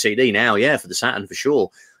get Sonic CD now. Yeah, for the Saturn for sure.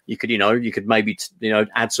 You could maybe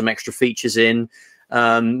add some extra features in."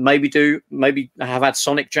 Maybe have had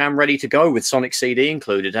Sonic Jam ready to go with Sonic CD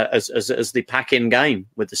included as the pack-in game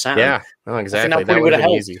with the Saturn. Yeah, exactly. That would have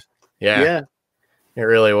been easy. Yeah, it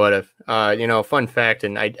really would have. Fun fact,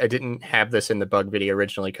 and I didn't have this in the bug video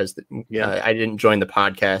originally because I didn't join the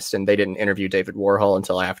podcast and they didn't interview David Warhol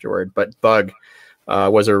until afterward. But Bug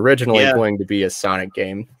was originally going to be a Sonic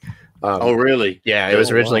game. Oh, really? Yeah, it was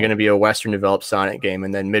originally going to be a Western-developed Sonic game,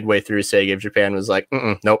 and then midway through, Sega of Japan was like,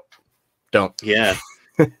 nope. Don't. Yeah.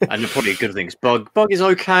 And probably a good thing. Bug is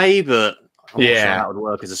okay, but I'm not sure how it would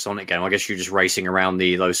work as a Sonic game. I guess you're just racing around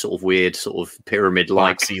those sort of weird, sort of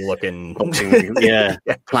pyramid-like looking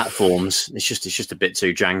platforms. It's just a bit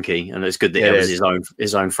too janky, and it's good that it was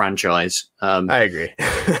his own franchise. I agree.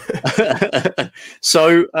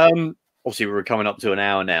 So obviously we're coming up to an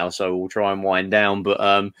hour now, so we'll try and wind down.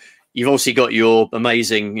 But you've obviously got your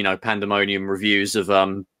amazing, PandaMonium reviews of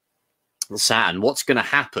the Saturn. What's going to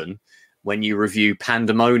happen when you review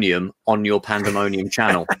PandaMonium on your PandaMonium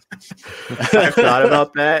channel? I've thought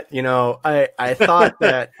about that. I thought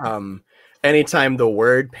that anytime the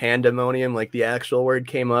word pandemonium, like the actual word,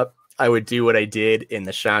 came up, I would do what I did in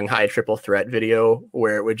the Shanghai Triple Threat video,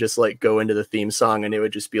 where it would just like go into the theme song and it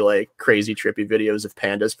would just be like crazy trippy videos of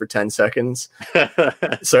pandas for 10 seconds.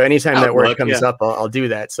 So anytime that word comes up, I'll do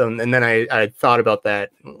that. So, and then I thought about that.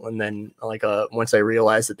 And then like, once I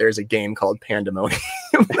realized that there's a game called PandaMonium,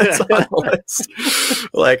 that's on the list.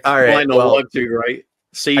 Like, all right. Might not work too great.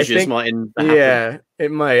 Seizures might happen. Yeah,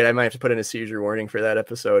 it might. I might have to put in a seizure warning for that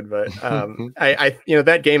episode, but I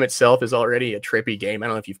that game itself is already a trippy game. I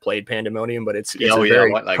don't know if you've played PandaMonium, but it's a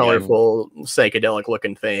very colorful, psychedelic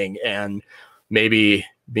looking thing, and maybe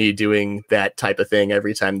me doing that type of thing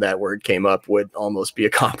every time that word came up would almost be a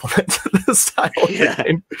compliment to the style of the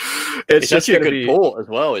game. It's actually a good port as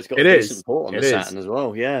well. It's got a decent port on the Saturn as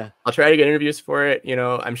well. Yeah. I'll try to get interviews for it.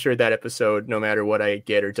 I'm sure that episode, no matter what I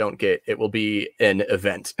get or don't get, it will be an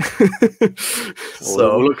event.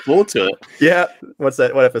 So we'll look forward to it. Yeah. What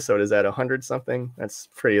episode is that? 100 something? That's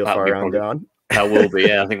pretty far on down. That will be.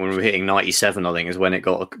 Yeah. I think when we were hitting 97, I think is when it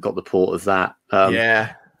got the port of that.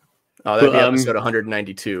 Yeah. Oh, that'll be episode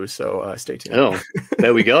 192, so stay tuned. Oh,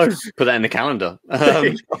 there we go. Put that in the calendar.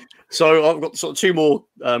 So I've got sort of two more.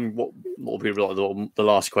 What will be like the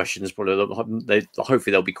last questions? Probably.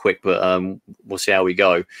 Hopefully they'll be quick, but we'll see how we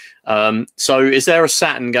go. So is there a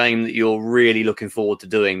Saturn game that you're really looking forward to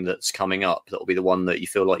doing that's coming up? That'll be the one that you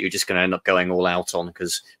feel like you're just going to end up going all out on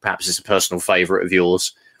because perhaps it's a personal favorite of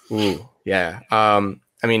yours. Ooh, yeah.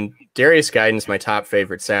 I mean, Darius Gaiden's my top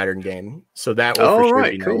favorite Saturn game, so that will for sure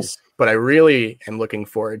be nice. But I really am looking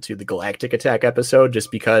forward to the Galactic Attack episode, just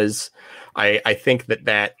because I think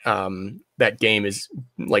that game is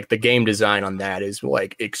like the game design on that is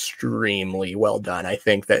like extremely well done. I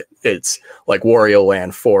think that it's like Wario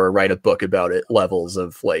Land 4, write a book about it, levels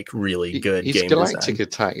of like really good game Galactic design.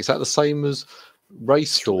 Attack, is that the same as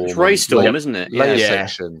Raystorm? It's Raystorm, isn't it? Layer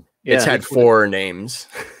section. It's had 4 names.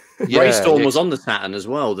 Raystorm was on the Saturn as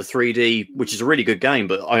well, the 3D, which is a really good game,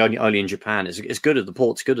 but only in Japan. It's good. The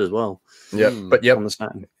port's good as well. Yeah, but on the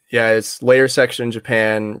Saturn. Yeah, it's Layer Section in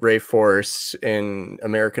Japan, Ray Force in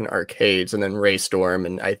American arcades, and then Raystorm,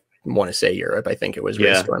 and I want to say Europe. I think it was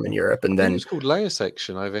Raystorm in Europe, and then it's called Layer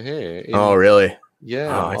Section over here. Oh, really?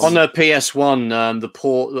 Yeah. On the PS1, the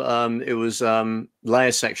port, it was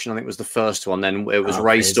Layer Section, I think was the first one. Then it was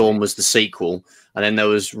Raystorm was the sequel. And then there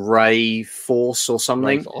was Ray Force or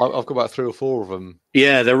something. I've got about 3 or 4 of them.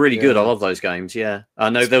 Yeah, they're really good. I love those games. Yeah. I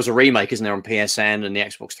know there was a remake, isn't there, on PSN and the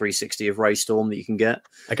Xbox 360 of Raystorm that you can get.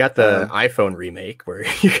 I got the iPhone remake where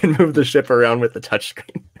you can move the ship around with the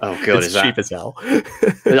touchscreen. Oh, God. It's cheap as hell.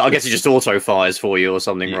 I guess it just auto fires for you or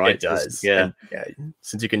something, right? It does. Yeah.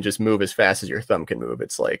 Since you can just move as fast as your thumb can move,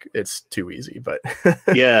 it's too easy. But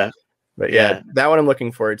yeah. But yeah, that one I'm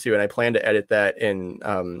looking forward to, and I plan to edit that in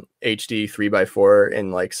HD 3x4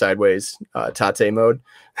 in like sideways tate mode.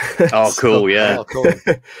 Oh, cool! Yeah, oh, cool.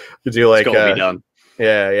 To do like it's gotta be done.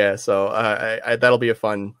 Yeah. So that'll be a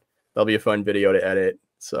fun video to edit.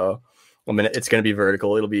 So it's gonna be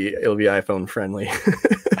vertical. It'll be iPhone friendly.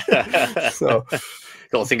 So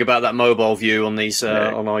got to think about that mobile view on these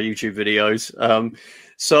on our YouTube videos.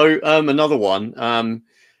 So another one.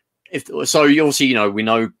 You obviously, we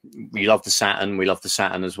know you love the Saturn, we love the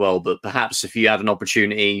Saturn as well, but perhaps if you had an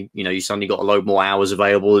opportunity, you suddenly got a load more hours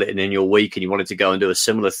available in your week and you wanted to go and do a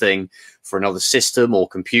similar thing for another system or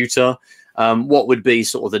computer, what would be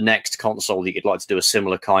sort of the next console that you'd like to do a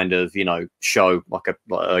similar kind of, show, like a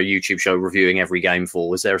YouTube show reviewing every game for?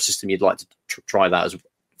 Was there a system you'd like to try that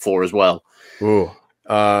for as well? Ooh.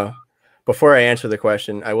 Before I answer the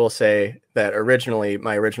question, I will say that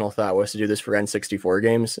my original thought was to do this for N64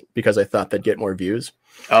 games because I thought they'd get more views.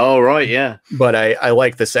 Oh, right, yeah. But I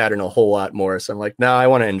like the Saturn a whole lot more, so I'm like, no, I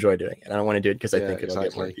want to enjoy doing it. I don't want to do it because I think it'll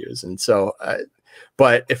get more views. And so,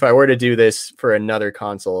 but if I were to do this for another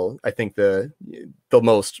console, I think the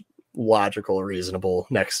most logical, reasonable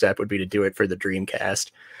next step would be to do it for the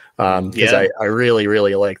Dreamcast, because I really,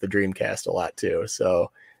 really like the Dreamcast a lot too.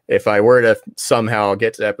 So if I were to somehow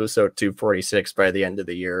get to episode 246 by the end of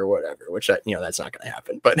the year or whatever, which that's not going to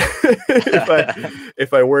happen. But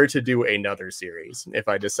if I were to do another series, if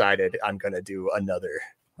I decided I'm going to do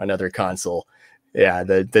another console,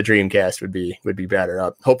 the Dreamcast would be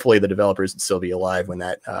better. Hopefully the developers would still be alive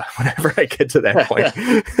whenever I get to that point.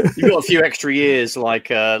 You've got a few extra years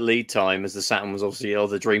lead time, as the Saturn was obviously,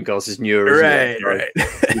 the Dreamcast is newer, right?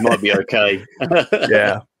 You might be okay.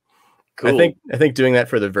 Yeah. Cool. I think doing that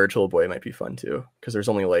for the Virtual Boy might be fun too, because there's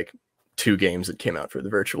only like 2 games that came out for the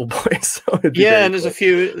Virtual Boy. So and there's a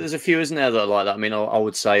few, isn't there, that are like that? I mean, I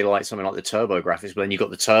would say like something like the Turbo Graphics, but then you've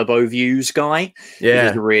got the Turbo Views guy.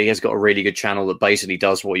 Yeah, he has got a really good channel that basically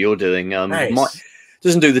does what you're doing. Nice.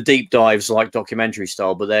 Doesn't do the deep dives like documentary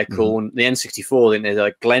style, but they're cool. And the N64, I think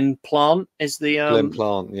there's Glenn Plant is the Glenn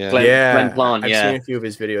Plant, yeah. Glenn Plant, I've seen a few of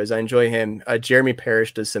his videos. I enjoy him. Jeremy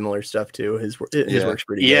Parrish does similar stuff too. His work's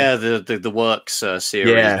pretty good. Yeah, the Works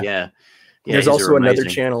series. Yeah. There's also another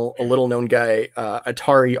channel, a little known guy,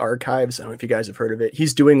 Atari Archives. I don't know if you guys have heard of it.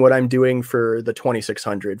 He's doing what I'm doing for the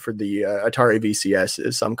 2600 for the Atari VCS,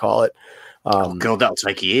 as some call it. Oh god, that'll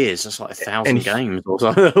take years. That's like 1,000 games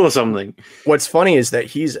or something. What's funny is that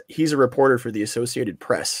he's a reporter for the Associated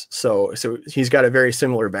Press, so he's got a very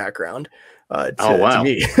similar background to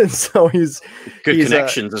me. So he's good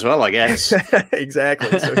connections as well, I guess.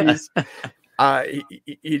 Exactly. So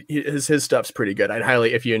his stuff's pretty good. I'd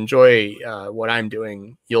highly, if you enjoy what I'm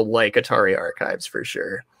doing, you'll like Atari Archives for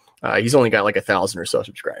sure. He's only got like 1,000 or so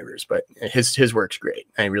subscribers, but his work's great.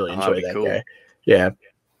 I really enjoy that guy. Yeah.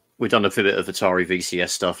 We've done a bit of Atari VCS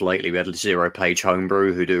stuff lately. We had a Zero Page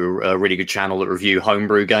Homebrew who do a really good channel that review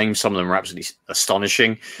homebrew games. Some of them are absolutely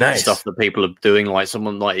astonishing. Nice. Stuff that people are doing. Like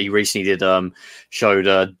someone like he recently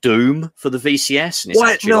showed Doom for the VCS, and it's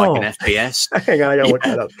actually like an FPS. Hang on, I gotta look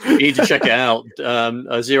that up. You need to check it out.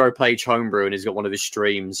 A Zero Page Homebrew, and he's got one of his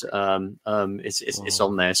streams. It's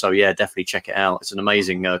on there. So yeah, definitely check it out. It's an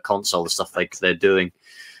amazing console, the stuff they're doing.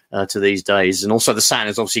 To these days, and also the Saturn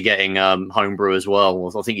is obviously getting homebrew as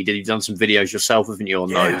well. I think you've done some videos yourself, haven't you,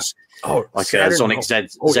 on those? Oh, like Sonic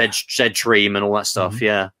Z Dream and all that stuff.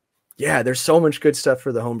 Mm-hmm. Yeah. There's so much good stuff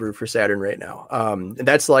for the homebrew for Saturn right now.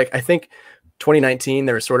 That's like, I think 2019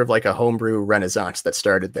 there was sort of like a homebrew renaissance that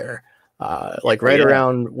started there.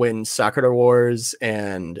 Around when Sakura Wars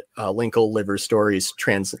and Linkle Liver Stories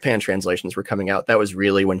fan translations were coming out. That was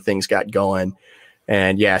really when things got going.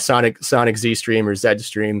 And yeah, Sonic Z Stream or Z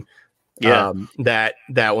Stream, that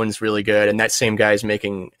one's really good. And that same guy's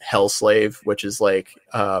making Hell Slave, which is like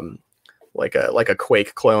a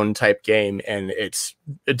Quake clone type game, and it's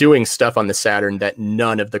doing stuff on the Saturn that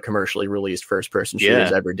none of the commercially released first person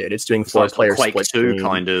shooters ever did. It's doing 4-player Quake split 2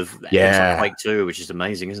 kind of. Yeah, Quake 2, which is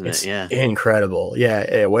amazing, isn't it? Yeah, incredible.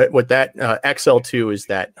 Yeah. What that XL2 is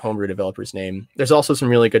that homebrew developer's name. There's also some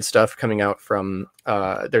really good stuff coming out from.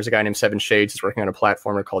 There's a guy named Seven Shades who's working on a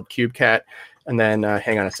platformer called CubeCat, and then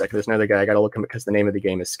hang on a second. There's another guy. I got to look him because the name of the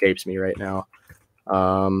game escapes me right now.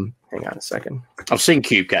 Hang on a second. I've seen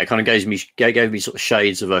CubeCat. It kind of gave me sort of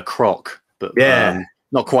shades of a Croc, but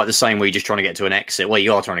not quite the same way you're just trying to get to an exit. Well,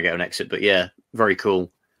 you are trying to get to an exit, but yeah, very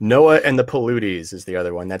cool. Noah and the Polluties is the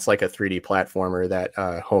other one. That's like a 3D platformer that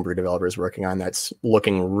homebrew developer is working on. That's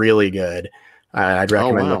looking really good. I'd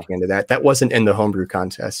recommend looking into that. That wasn't in the homebrew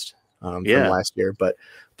contest from last year, but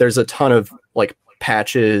there's a ton of like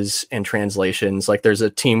patches and translations. Like there's a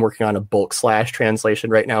team working on a bulk slash translation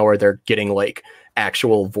right now where they're getting like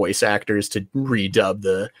actual voice actors to redub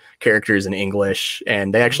the characters in English,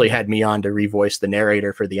 and they actually had me on to revoice the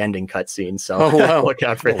narrator for the ending cutscene. So look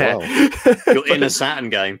out for that. Wow. You're in a Saturn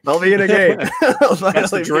game. I'll be in a game.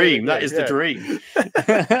 That's the dream. That is the dream.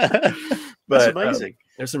 That's amazing.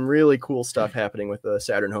 There's some really cool stuff happening with the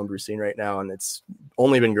Saturn homebrew scene right now, and it's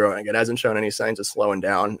only been growing. It hasn't shown any signs of slowing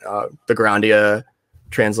down. The Grandia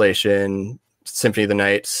translation, Symphony of the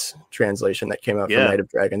Nights translation that came out from Night of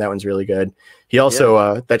Dragon, that one's really good. He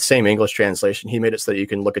also that same English translation, he made it so that you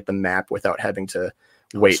can look at the map without having to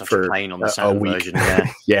wait for a pain on the Saturn version.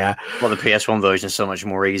 Yeah. Well, the PS1 version is so much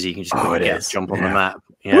more easy. You can just jump on the map.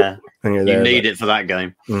 Yeah, you need it for that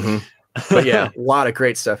game. But yeah, a lot of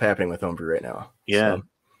great stuff happening with homebrew right now. Yeah. So.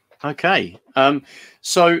 Okay.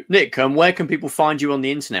 So Nick, where can people find you on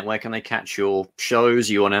the internet? Where can they catch your shows?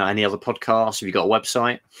 Are you on any other podcasts? Have you got a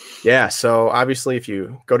website? Yeah. So obviously, if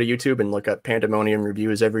you go to YouTube and look up PandaMonium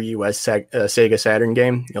Reviews every US Sega Saturn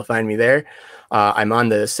game, you'll find me there. I'm on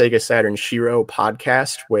the Sega Saturn Shiro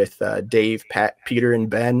podcast with Dave, Pat, Peter,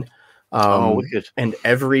 and Ben. Wicked. And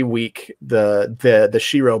every week the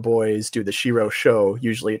Shiro boys do the Shiro show.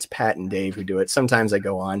 Usually it's Pat and Dave who do it. Sometimes I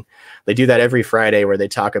go on. They do that every Friday where they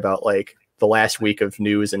talk about like the last week of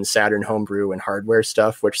news and Saturn homebrew and hardware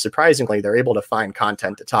stuff, which surprisingly they're able to find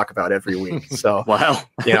content to talk about every week. So wow.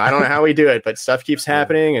 I don't know how we do it, but stuff keeps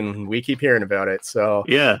happening and we keep hearing about it. So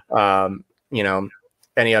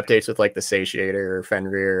any updates with like the Satiator or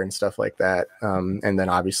Fenrir and stuff like that. And then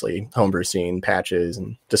obviously homebrew scene patches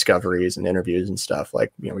and discoveries and interviews and stuff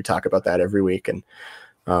like, we talk about that every week. And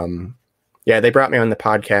they brought me on the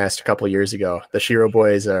podcast a couple of years ago. The Shiro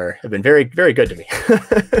boys have been very, very good to me.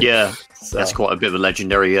 Yeah. So. That's quite a bit of a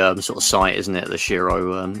legendary sort of site, isn't it? The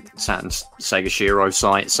Shiro, Saturn, Sega Shiro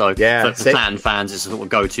site. So for Saturn fans, it's a sort of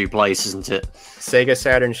go-to place, isn't it?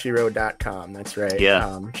 SegaSaturnShiro.com. That's right.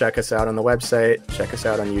 Yeah. Check us out on the website. Check us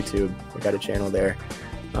out on YouTube. We got a channel there.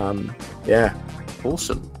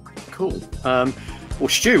 Awesome. Cool. Well,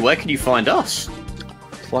 Stu, where can you find us?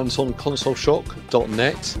 Find us on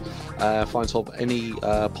ConsoleShock.net. Find us on any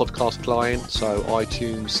podcast client, so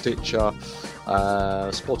iTunes, Stitcher,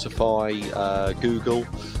 Spotify, Google.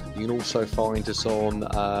 You can also find us on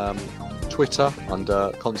Twitter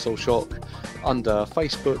under Console Shock, under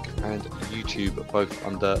Facebook and YouTube, both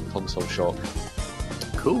under Console Shock.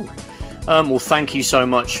 Cool. Well, thank you so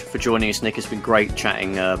much for joining us, Nick. It's been great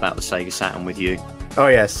chatting about the Sega Saturn with you. Oh,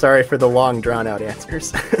 yeah. Sorry for the long, drawn-out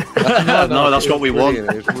answers. No, that's what we want. It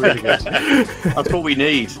was really good. That's what we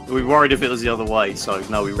need. We were worried if it was the other way, so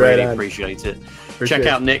no, we really appreciate it. Check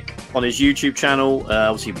out Nick on his YouTube channel.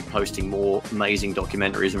 Obviously, he'll be posting more amazing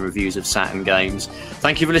documentaries and reviews of Saturn games.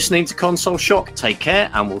 Thank you for listening to Console Shock. Take care,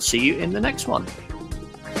 and we'll see you in the next one.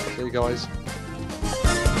 See you guys.